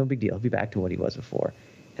back. No big deal. He'll be back to what he was before.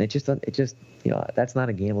 And it just that's not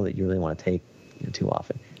a gamble that you really want to take too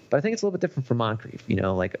often. But I think it's a little bit different for Moncrief,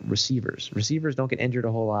 like receivers. Receivers don't get injured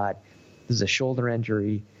a whole lot. This is a shoulder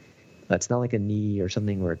injury. It's not like a knee or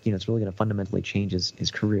something where, it's really going to fundamentally change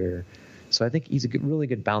his career. So I think he's a really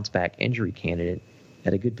good bounce back injury candidate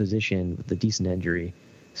at a good position with a decent injury.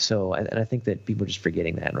 So, and I think that people are just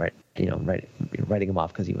forgetting that, right? Writing him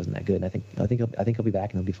off because he wasn't that good. And I think he'll be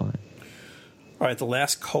back and he'll be fine. All right. The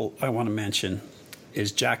last Colt I want to mention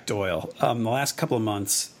is Jack Doyle. The last couple of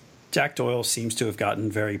months, Jack Doyle seems to have gotten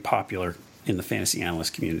very popular in the fantasy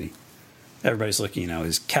analyst community. Everybody's looking,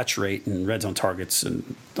 his catch rate and red zone targets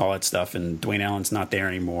and all that stuff. And Dwayne Allen's not there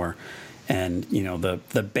anymore. And,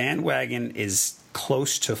 the bandwagon is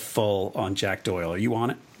close to full on Jack Doyle. Are you on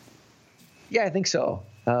it? Yeah, I think so.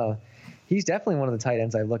 He's definitely one of the tight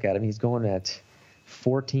ends I look at. I mean, he's going at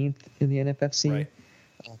 14th in the NFFC. Right.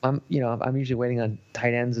 I'm usually waiting on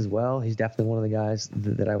tight ends as well. He's definitely one of the guys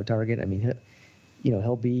that I would target. I mean,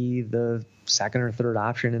 he'll be the second or third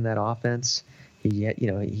option in that offense.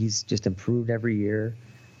 He's just improved every year.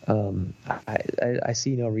 I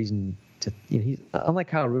see no reason to. He's unlike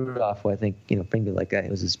Kyle Rudolph, who I think maybe like that.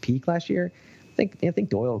 It was his peak last year. I think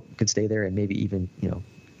Doyle could stay there and maybe even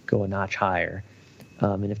go a notch higher.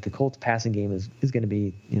 And if the Colts passing game is going to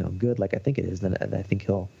be good like I think it is, then I think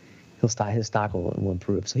his stock will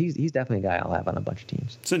improve. So he's definitely a guy I'll have on a bunch of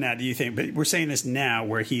teams. So now, do you think? But we're saying this now,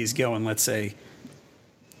 where he is going, let's say,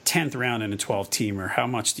 10th round in a 12-teamer. How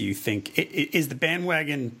much do you think is the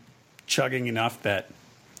bandwagon chugging enough that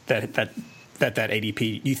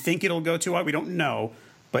ADP? You think it'll go too high? We don't know,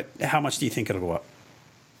 but how much do you think it'll go up?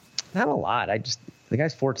 Not a lot. The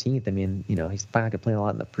guy's 14th. I mean, he's probably not going to play a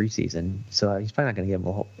lot in the preseason, so he's probably not going to give him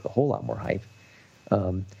a whole lot more hype.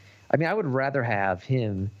 I mean, I would rather have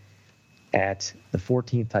him at the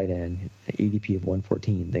 14th tight end, ADP of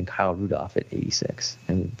 114, than Kyle Rudolph at 86.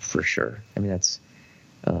 I mean, for sure. I mean, that's.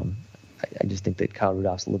 I just think that Kyle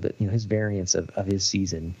Rudolph's a little bit, his variance of his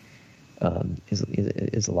season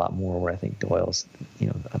is a lot more. Where I think Doyle's,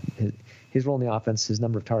 his role in the offense, his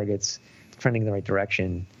number of targets, trending in the right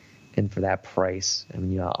direction, and for that price, I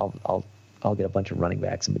mean, I'll get a bunch of running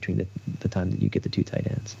backs in between the time that you get the two tight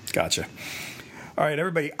ends. Gotcha. All right,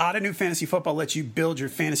 everybody. Ottoneu Fantasy Football lets you build your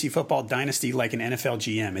fantasy football dynasty like an NFL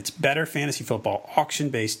GM. It's better fantasy football,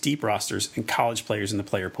 auction-based, deep rosters, and college players in the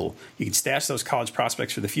player pool. You can stash those college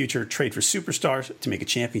prospects for the future, trade for superstars to make a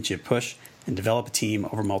championship push, and develop a team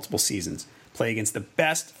over multiple seasons. Play against the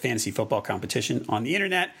best fantasy football competition on the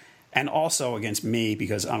internet, and also against me,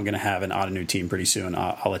 because I'm going to have an Ottoneu team pretty soon.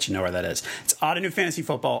 I'll let you know where that is. It's Ottoneu Fantasy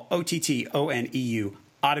Football, OTTONEU,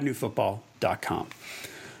 OttoneuFootball.com.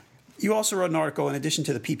 You also wrote an article, in addition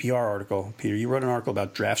to the PPR article, Peter, you wrote an article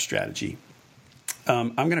about draft strategy.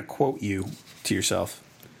 I'm going to quote you to yourself.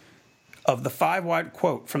 Of the five wide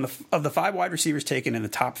receivers taken in the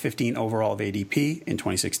top 15 overall of ADP in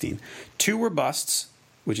 2016, 2 were busts,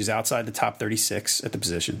 which is outside the top 36 at the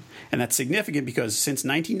position. And that's significant because since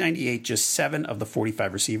 1998, just 7 of the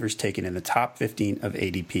 45 receivers taken in the top 15 of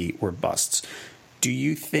ADP were busts. Do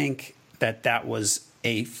you think that was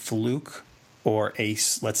a fluke, or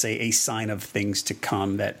let's say a sign of things to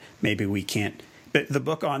come that maybe we can't? The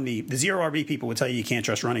book on the zero RB people would tell you can't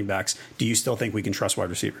trust running backs. Do you still think we can trust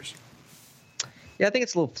wide receivers? Yeah, I think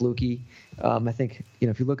it's a little fluky. I think,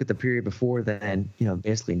 if you look at the period before then,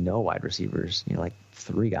 basically no wide receivers, like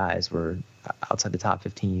 3 guys were outside the top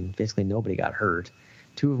 15. Basically nobody got hurt.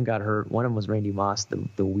 2 of them got hurt. One of them was Randy Moss,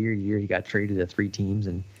 the weird year he got traded to 3 teams,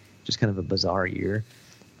 and just kind of a bizarre year.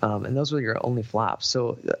 And those were your only flops.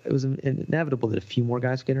 So it was inevitable that a few more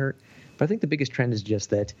guys would get hurt. But I think the biggest trend is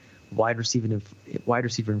just that wide receiver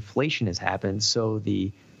inflation has happened. So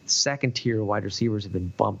the second tier wide receivers have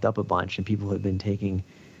been bumped up a bunch, and people have been taking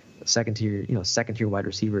second tier wide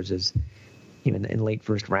receivers as in late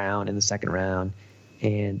first round, in the second round,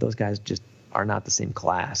 and those guys just are not the same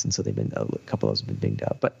class, and so a couple of those have been binged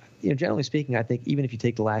up. But generally speaking, I think even if you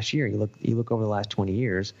take the last year, you look over the last 20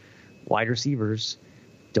 years, wide receivers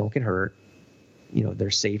don't get hurt. They're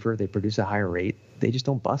safer. They produce a higher rate. They just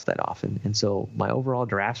don't bust that often. And so my overall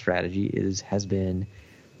draft strategy has been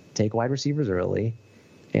take wide receivers early,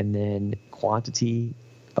 and then quantity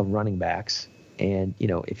of running backs. And,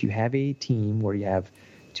 if you have a team where you have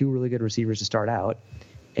 2 really good receivers to start out,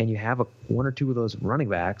 and you have 1 or 2 of those running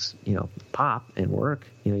backs, pop and work,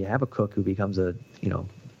 you have a Cook who becomes a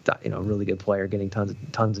really good player, getting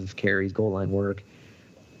tons of carries, goal line work,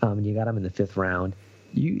 and you got him in the 5th round,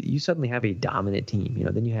 you suddenly have a dominant team.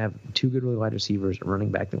 Then you have 2 good wide receivers, a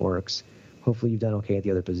running back that works. Hopefully you've done okay at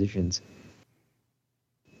the other positions.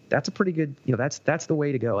 That's a pretty good, that's the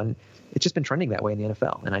way to go. And it's just been trending that way in the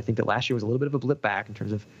NFL. And I think that last year was a little bit of a blip back in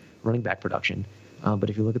terms of running back production. But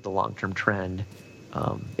if you look at the long-term trend,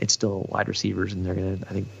 it's still wide receivers, and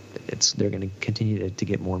they're going to continue to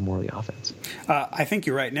get more and more of the offense. I think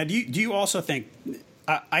you're right. Now, do you also think?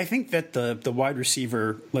 I think that the wide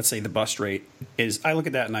receiver, let's say the bust rate is. I look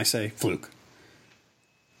at that and I say fluke.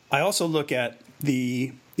 I also look at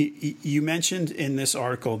you mentioned in this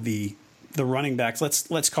article the running backs.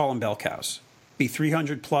 Let's call them bell cows. Be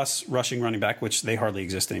 300 plus rushing running back, which they hardly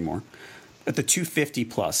exist anymore. At the 250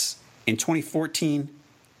 plus in 2014.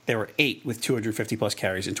 There were 8 with 250 plus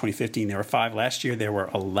carries. In 2015, there were 5. Last year, there were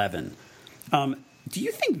 11. Do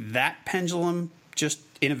you think that pendulum, just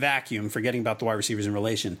in a vacuum, forgetting about the wide receivers in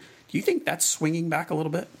relation, do you think that's swinging back a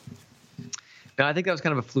little bit? No, I think that was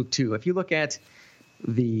kind of a fluke, too. If you look at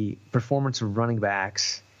the performance of running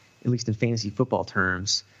backs, at least in fantasy football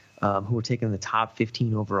terms, who were taken in the top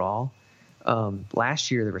 15 overall, last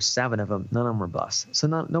year there were 7 of them. None of them were busts. So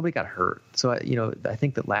nobody got hurt. So, I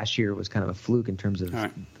think that last year was kind of a fluke in terms of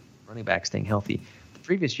running backs staying healthy. The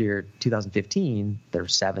previous year, 2015, there were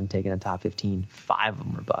 7 taken in the top 15. 5 of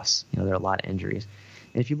them were busts. There are a lot of injuries.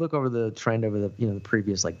 And if you look over the trend over the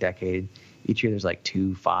previous decade, each year there's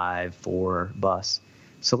 2, 5, 4 busts.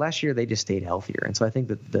 So last year they just stayed healthier. And so I think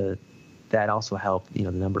that that also helped, the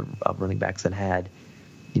number of running backs that had,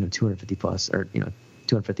 250 plus or,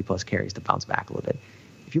 250 plus carries to bounce back a little bit.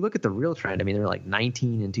 If you look at the real trend, there were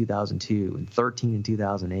 19 in 2002 and 13 in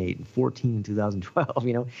 2008 and 14 in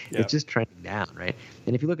 2012. It's just trending down, right?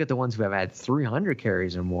 And if you look at the ones who have had 300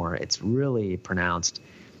 carries or more, it's really pronounced.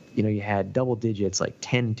 You had double digits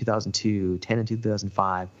 10 in 2002, 10 in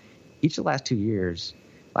 2005. Each of the last 2 years,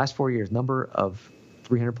 last 4 years, number of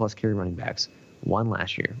 300-plus carry running backs, 1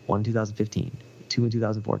 last year, 1 in 2015, 2 in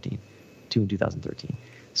 2014, 2 in 2013.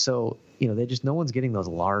 So, no one's getting those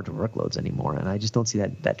large workloads anymore, and I just don't see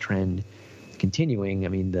that trend continuing. I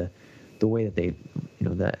mean, the way that they,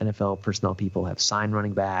 the NFL personnel people have signed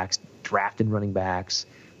running backs, drafted running backs,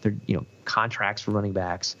 they're, contracts for running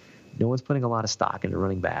backs. No one's putting a lot of stock into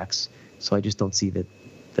running backs, so I just don't see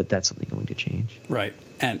that's something going to change. Right,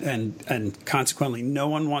 and consequently, no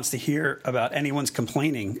one wants to hear about anyone's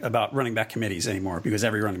complaining about running back committees anymore, because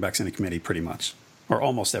every running back's in a committee pretty much, or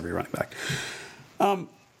almost every running back. All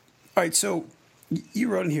right, so you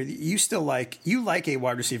wrote in here that you still like a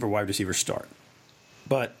wide receiver start,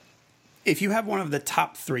 but if you have one of the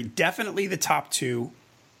top 3, definitely the top 2,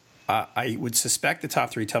 I would suspect the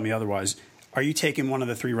top 3. Tell me otherwise. Are you taking one of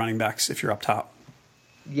the 3 running backs if you're up top?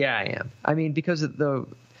 Yeah, I am. I mean, because of the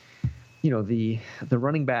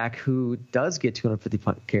running back who does get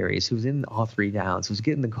 250 carries, who's in all 3 downs, who's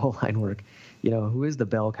getting the goal line work, who is the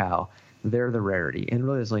bell cow, they're the rarity. And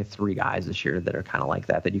really, there's only 3 guys this year that are kind of like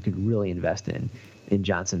that you could really invest in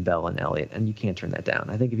Johnson, Bell, and Elliott, and you can't turn that down.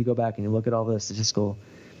 I think if you go back and you look at all the statistical,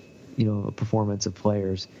 performance of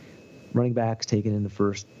players, running backs taken in the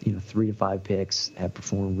first, 3 to 5 picks have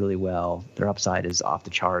performed really well. Their upside is off the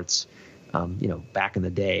charts. Back in the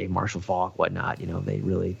day, Marshall Faulk, whatnot, they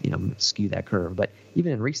really, skew that curve. But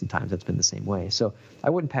even in recent times, that's been the same way. So I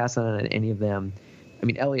wouldn't pass on any of them. I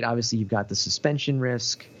mean, Elliott, obviously, you've got the suspension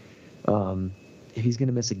risk. If he's going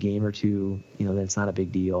to miss a game or 2, then it's not a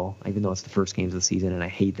big deal, even though it's the first games of the season, and I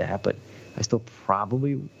hate that. But I still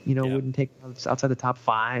probably, wouldn't take outside the top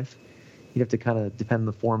 5. You'd have to kind of depend on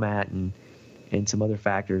the format and some other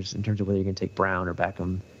factors in terms of whether you're going to take Brown or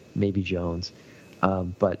Beckham, maybe Jones.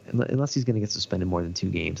 But unless he's going to get suspended more than 2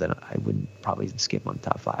 games, I wouldn't probably skip on the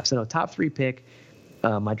top 5. So, no, top 3 pick.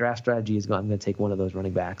 My draft strategy is I'm going to take one of those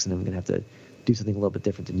running backs, and I'm going to have to do something a little bit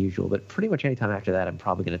different than usual. But pretty much any time after that, I'm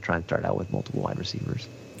probably going to try and start out with multiple wide receivers.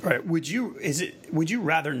 All right. Would you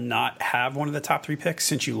rather not have one of the top 3 picks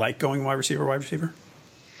since you like going wide receiver?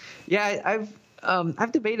 Yeah,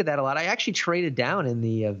 I've debated that a lot. I actually traded down in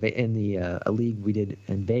the a league we did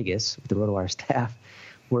in Vegas with the RotoWire staff,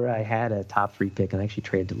 where I had a top 3 pick, and I actually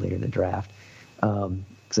traded to later in the draft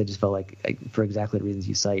because I just felt like, for exactly the reasons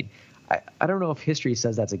you cite. I don't know if history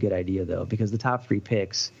says that's a good idea, though, because the top 3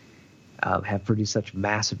 picks have produced such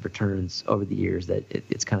massive returns over the years that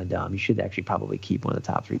it's kind of dumb. You should actually probably keep one of the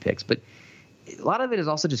top 3 picks. But a lot of it is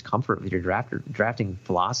also just comfort with your drafting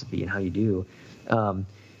philosophy and how you do.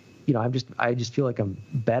 I just feel like I'm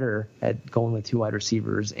better at going with 2 wide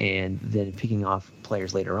receivers and then picking off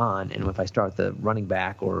players later on. And if I start the running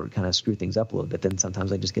back or kind of screw things up a little bit, then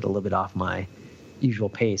sometimes I just get a little bit off my usual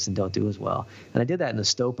pace and don't do as well. And I did that in the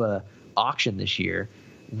Stopa auction this year,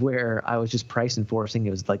 where I was just price enforcing.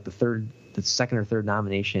 It was like the second or third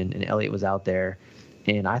nomination, and Elliott was out there,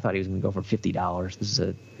 and I thought he was going to go for $50. It's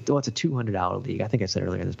a $200 league. I think I said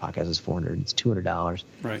earlier in this podcast it's $400. It's $200.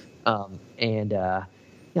 Right.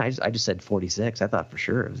 I just said 46. I thought for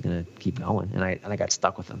sure it was going to keep going, and I got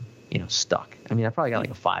stuck with him. Stuck. I mean, I probably got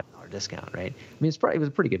like a $5 discount, right? I mean, it was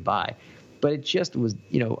a pretty good buy, but it just was.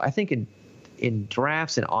 I think in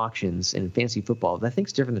drafts and auctions and fantasy football, I think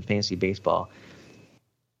it's different than fantasy baseball.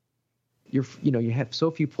 You have so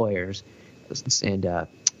few players, and the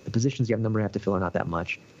positions you have to fill are not that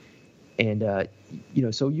much, and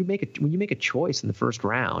so when you make a choice in the first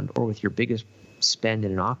round or with your biggest spend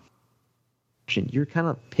in an auction, you're kind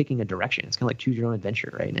of picking a direction. It's kind of like choose your own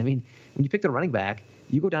adventure, right? I mean, when you pick the running back,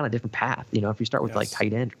 you go down a different path. If you start with like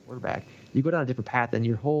tight end or quarterback, you go down a different path, and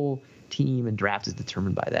your whole team and draft is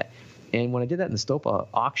determined by that. And when I did that in the Stopa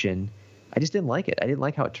auction, I just didn't like it. I didn't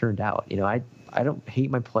like how it turned out. I don't hate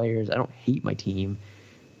my players. I don't hate my team,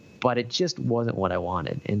 but it just wasn't what I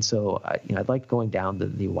wanted. And so, I liked going down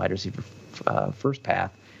the wide receiver first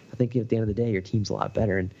path. I think at the end of the day, your team's a lot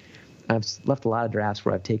better. And I've left a lot of drafts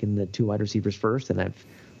where I've taken the 2 wide receivers first, and I've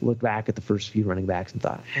looked back at the first few running backs and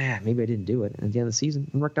thought, maybe I didn't do it. And at the end of the season,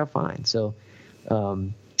 it worked out fine. So, I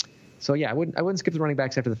wouldn't skip the running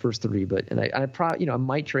backs after the first 3, but I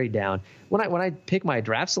might trade down when I pick my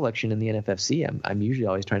draft selection in the NFFC. I'm usually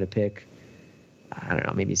always trying to pick, I don't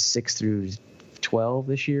know, maybe 6 through 12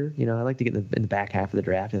 this year. I like to get in the back half of the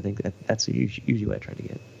draft. I think that's usually what I try to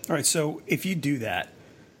get. All right, so if you do that,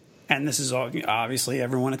 and this is all obviously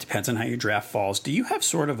everyone, it depends on how your draft falls. Do you have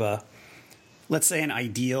sort of a, let's say, an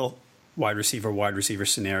ideal wide receiver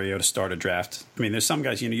scenario to start a draft? I mean, there's some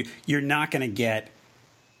guys, you're not going to get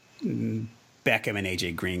Beckham and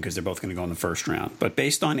AJ Green because they're both going to go in the first round. But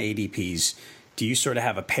based on ADPs, do you sort of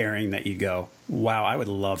have a pairing that you go, wow, I would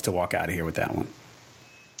love to walk out of here with that one?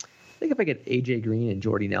 think if I get AJ Green and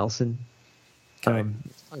Jordy Nelson,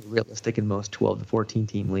 it's probably realistic in most 12 to 14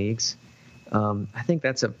 team leagues. I think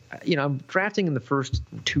that's I'm drafting in the first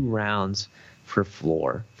 2 rounds for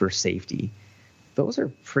floor, for safety. Those are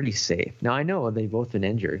pretty safe. Now, I know they've both been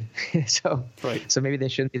injured, so maybe they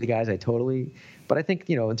shouldn't be the guys but I think,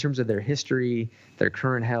 in terms of their history, their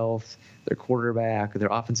current health, their quarterback, their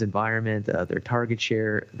offense environment, their target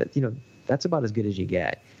share, that's about as good as you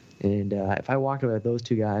get. And if I walked away with those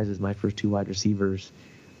 2 guys as my first 2 wide receivers,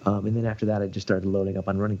 and then after that I just started loading up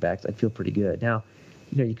on running backs, I'd feel pretty good. Now,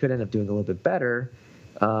 you could end up doing a little bit better.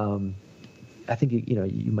 I think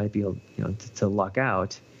you might be able to luck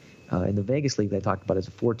out. In the Vegas league that I talked about, is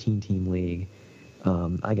a 14-team league.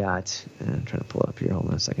 I'm trying to pull it up here. Hold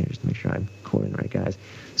on a second just to make sure I'm quoting the right guys.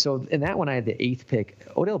 So in that one, I had the 8th pick.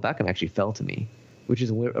 Odell Beckham actually fell to me, which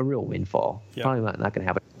is a real windfall. Yep. Probably not going to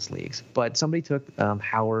happen in this leagues. But somebody took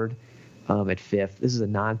Howard at 5th. This is a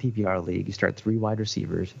non-PPR league. You start 3 wide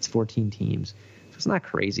receivers. It's 14 teams. So it's not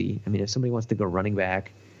crazy. I mean, if somebody wants to go running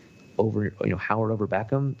back over Howard over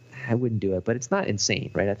Beckham, I wouldn't do it, but it's not insane,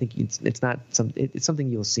 right? I think it's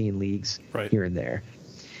something you'll see in leagues here and there.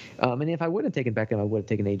 And if I would have taken Beckham, I would have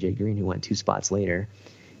taken AJ Green, who went 2 spots later.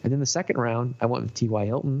 And then the second round, I went with T.Y.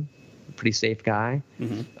 Hilton, pretty safe guy.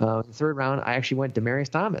 Mm-hmm. The third round, I actually went Demaryius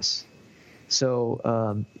Thomas. So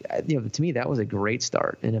to me, that was a great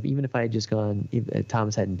start. And even if I had just gone, if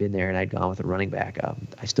Thomas hadn't been there and I'd gone with a running back,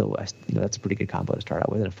 that's a pretty good combo to start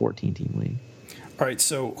out with in a 14-team league. All right,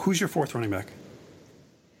 so who's your 4th running back?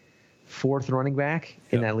 4th running back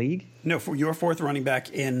in that league? No, for your 4th running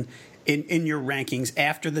back in your rankings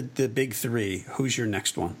after the big 3. Who's your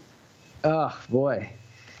next one? Oh boy,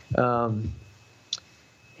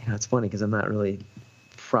 it's funny because I'm not really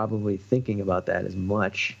probably thinking about that as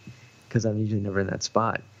much because I'm usually never in that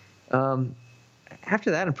spot.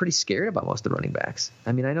 After that, I'm pretty scared about most of the running backs.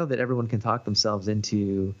 I mean, I know that everyone can talk themselves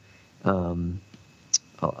into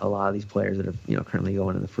a lot of these players that are currently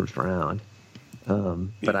going in the first round.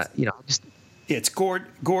 But it's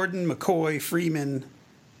Gordon, McCoy, Freeman,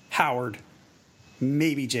 Howard,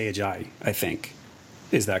 maybe Jay Ajayi, I think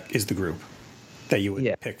is the group that you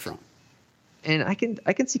would pick from. And I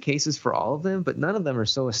can see cases for all of them, but none of them are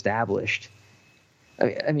so established.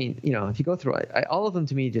 I mean, if you go through all of them,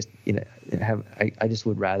 to me, just I just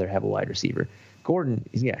would rather have a wide receiver. Gordon,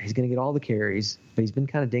 he's going to get all the carries, but he's been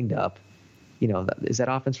kind of dinged up. Is that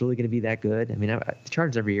offense really going to be that good? I mean, the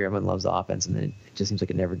Chargers every year, everyone loves the offense, and then it just seems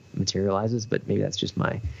like it never materializes. But maybe that's just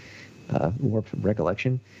my warped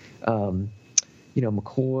recollection.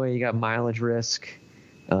 McCoy, you got mileage risk.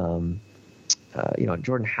 Jordan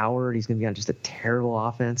Howard, he's going to be on just a terrible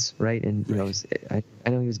offense, right? And I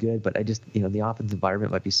know he was good, but I just the offensive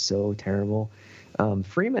environment might be so terrible.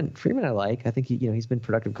 Freeman, I like. I think he's been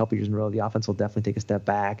productive a couple years in a row. The offense will definitely take a step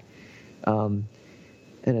back.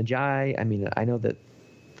 And Ajayi, I mean, I know that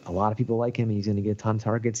a lot of people like him. He's going to get a ton of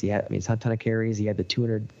targets. He's had a ton of carries. He had the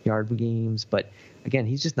 200-yard games, but again,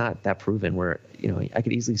 he's just not that proven. Where I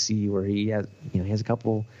could easily see where he has a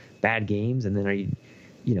couple bad games, and then are you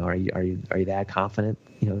that confident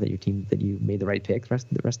that your team that you made the right pick the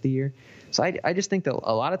rest of the year? So I just think that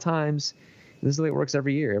a lot of times, this is the way it works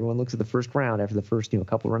every year. Everyone looks at the first round after the first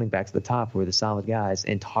couple running backs at the top who are the solid guys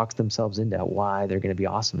and talks themselves into why they're going to be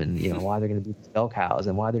awesome and why they're going to be bell cows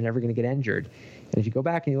and why they're never going to get injured. And if you go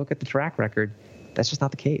back and you look at the track record, that's just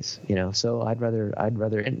not the case. So I'd rather have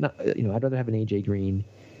an AJ Green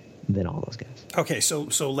than all those guys. Okay, so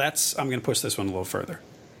I'm going to push this one a little further.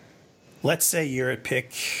 Let's say you're at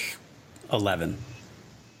pick 11.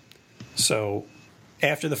 So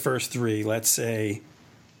after the first 3, let's say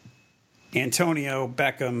Antonio,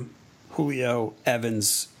 Beckham, Julio,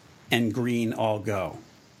 Evans, and Green all go.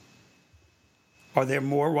 Are there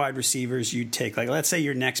more wide receivers you'd take? Like, let's say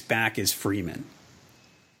your next back is Freeman.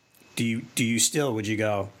 Would you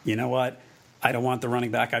go, you know what? I don't want the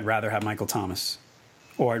running back. I'd rather have Michael Thomas,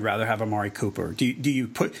 or I'd rather have Amari Cooper.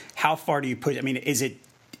 How far do you put? I mean, is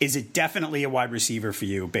it definitely a wide receiver for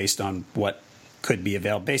you based on what could be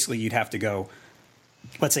available? Basically, you'd have to go,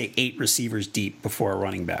 let's say 8 receivers deep before a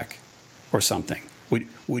running back or something.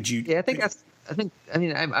 Would you? Yeah,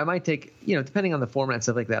 I might take, depending on the format and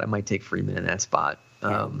stuff like that, I might take Freeman in that spot.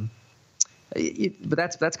 But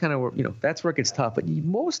that's kind of where, that's where it gets tough. But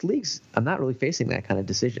most leagues, I'm not really facing that kind of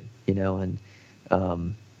decision, and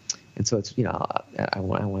so it's, I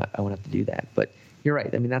won't have to do that. But you're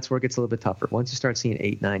right. I mean, that's where it gets a little bit tougher. Once you start seeing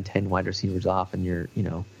 8, 9, 10 wide receivers off, and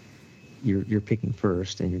you're picking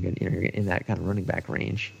first, and you're in that kind of running back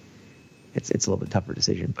range, it's a little bit tougher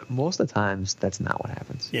decision. But most of the times, that's not what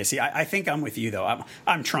happens. Yeah. See, I think I'm with you though.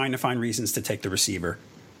 I'm trying to find reasons to take the receiver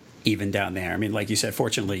even down there. I mean, like you said,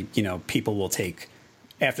 fortunately, people will take,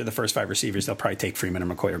 after the first 5 receivers, they'll probably take Freeman or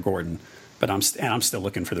McCoy or Gordon. But I'm still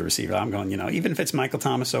looking for the receiver. I'm going, even if it's Michael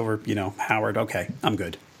Thomas over, Howard, okay, I'm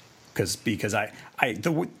good. Because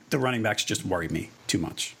the running backs just worry me too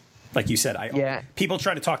much. Like you said, people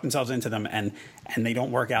try to talk themselves into them, and they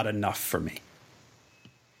don't work out enough for me.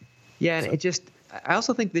 Yeah, and I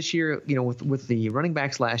also think this year, with the running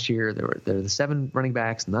backs last year, there were the 7 running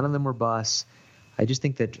backs. None of them were busts. I just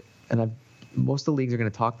think that, most of the leagues are going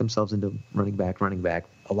to talk themselves into running back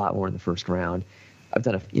a lot more in the first round. I've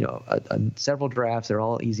done several drafts. They're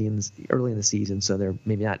all easy early in the season, so they're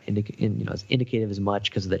maybe not as indicative as much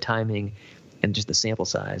because of the timing and just the sample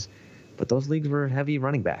size. But those leagues were heavy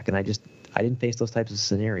running back, and I didn't face those types of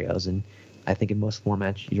scenarios. And I think in most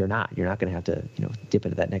formats, you're not going to have to dip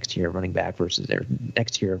into that next tier of running back versus their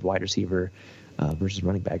next tier of wide receiver versus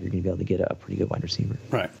running back. You're going to be able to get a pretty good wide receiver.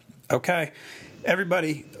 Right. Okay.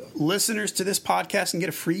 Everybody, listeners to this podcast can get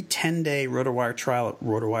a free 10-day RotoWire trial at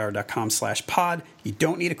rotowire.com/pod. You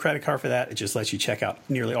don't need a credit card for that. It just lets you check out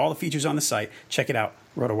nearly all the features on the site. Check it out,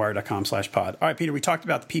 rotowire.com/pod. All right, Peter, we talked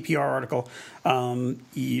about the PPR article.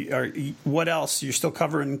 What else? You're still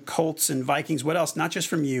covering Colts and Vikings. What else? Not just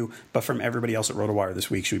from you, but from everybody else at RotoWire this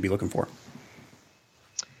week should we be looking for?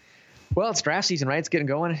 Well, it's draft season, right? It's getting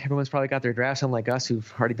going. Everyone's probably got their drafts, unlike us,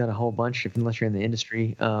 who've already done a whole bunch, unless you're in the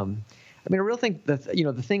industry. I real think the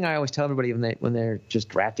thing I always tell everybody when they're just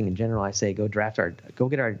drafting in general, I say go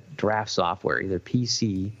get our draft software, either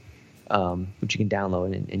PC, which you can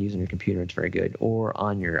download and use on your computer. It's very good, or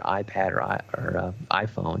on your iPad or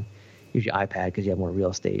iPhone. Usually iPad because you have more real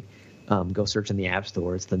estate. Go search in the App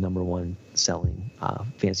Store. It's the #1 selling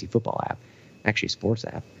fantasy football app, actually sports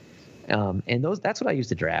app. And that's what I use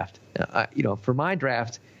to draft. For my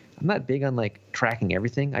draft, I'm not big on tracking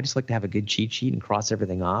everything. I just like to have a good cheat sheet and cross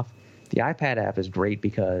everything off. The iPad app is great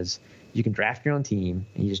because you can draft your own team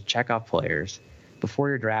and you just check off players. Before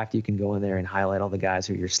your draft, you can go in there and highlight all the guys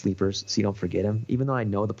who are your sleepers so you don't forget them. Even though I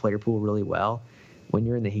know the player pool really well, when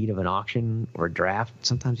you're in the heat of an auction or a draft,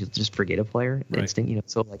 sometimes you'll just forget a player. Right.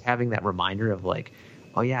 Instinct, so having that reminder of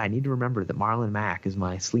oh yeah, I need to remember that Marlon Mack is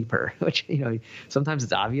my sleeper, which, sometimes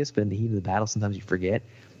it's obvious, but in the heat of the battle, sometimes you forget.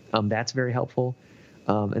 That's very helpful.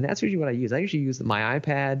 And that's usually what I use. I usually use my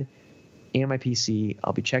iPad and my PC.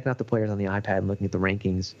 I'll be checking out the players on the iPad and looking at the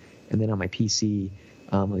rankings. And then on my PC,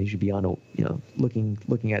 I'll usually be on,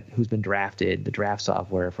 looking at who's been drafted, the draft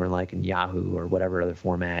software for in Yahoo or whatever other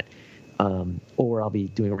format. Or I'll be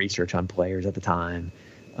doing research on players at the time,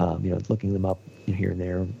 looking them up here and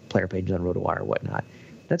there, player pages on RotoWire or whatnot.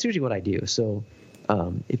 That's usually what I do. So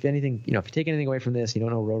if anything, if you take anything away from this, you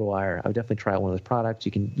don't know RotoWire, I would definitely try one of those products.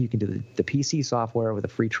 You can do the PC software with a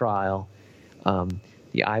free trial.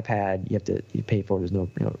 The iPad you pay for. There's no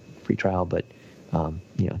free trial, but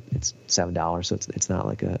it's $7, so it's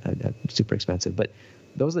not a super expensive. But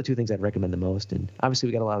those are the 2 things I'd recommend the most. And obviously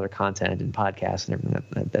we got a lot of other content and podcasts and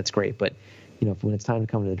everything that's great. But when it's time to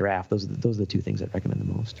come to the draft, those are the 2 things I'd recommend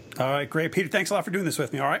the most. All right, great, Peter. Thanks a lot for doing this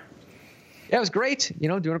with me. All right. Yeah, it was great.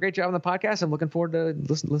 Doing a great job on the podcast. I'm looking forward to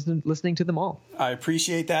listening to them all. I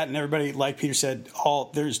appreciate that. And everybody, like Peter said,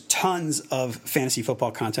 there's tons of fantasy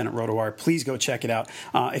football content at RotoWire. Please go check it out.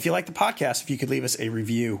 If you like the podcast, if you could leave us a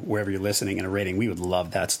review wherever you're listening and a rating, we would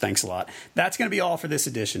love that. So thanks a lot. That's going to be all for this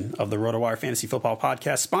edition of the RotoWire Fantasy Football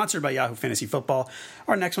Podcast, sponsored by Yahoo Fantasy Football.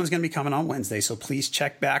 Our next one's going to be coming on Wednesday, so please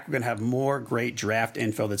check back. We're going to have more great draft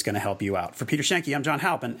info that's going to help you out. For Peter Schenke, I'm John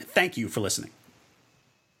Halpin. Thank you for listening.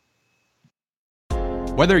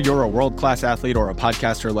 Whether you're a world-class athlete or a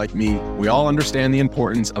podcaster like me, we all understand the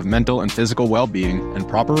importance of mental and physical well-being and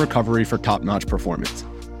proper recovery for top-notch performance.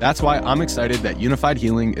 That's why I'm excited that Unified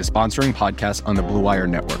Healing is sponsoring podcasts on the Blue Wire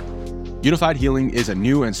Network. Unified Healing is a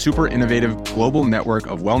new and super innovative global network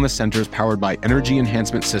of wellness centers powered by Energy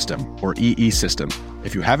Enhancement System, or EE System.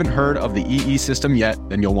 If you haven't heard of the EE System yet,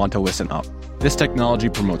 then you'll want to listen up. This technology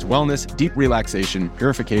promotes wellness, deep relaxation,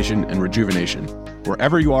 purification, and rejuvenation.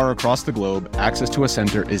 Wherever you are across the globe, access to a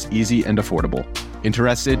center is easy and affordable.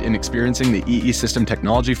 Interested in experiencing the EE System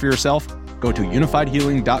technology for yourself? Go to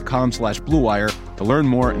unifiedhealing.com/bluewire to learn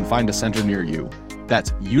more and find a center near you.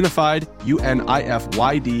 That's unified,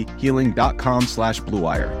 UNIFYD,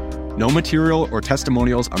 healing.com/bluewire. No material or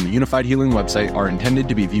testimonials on the Unified Healing website are intended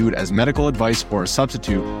to be viewed as medical advice or a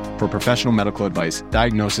substitute for professional medical advice,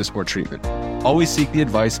 diagnosis, or treatment. Always seek the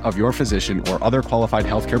advice of your physician or other qualified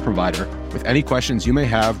healthcare provider with any questions you may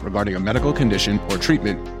have regarding a medical condition or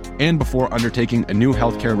treatment and before undertaking a new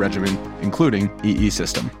healthcare regimen, including EE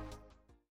System.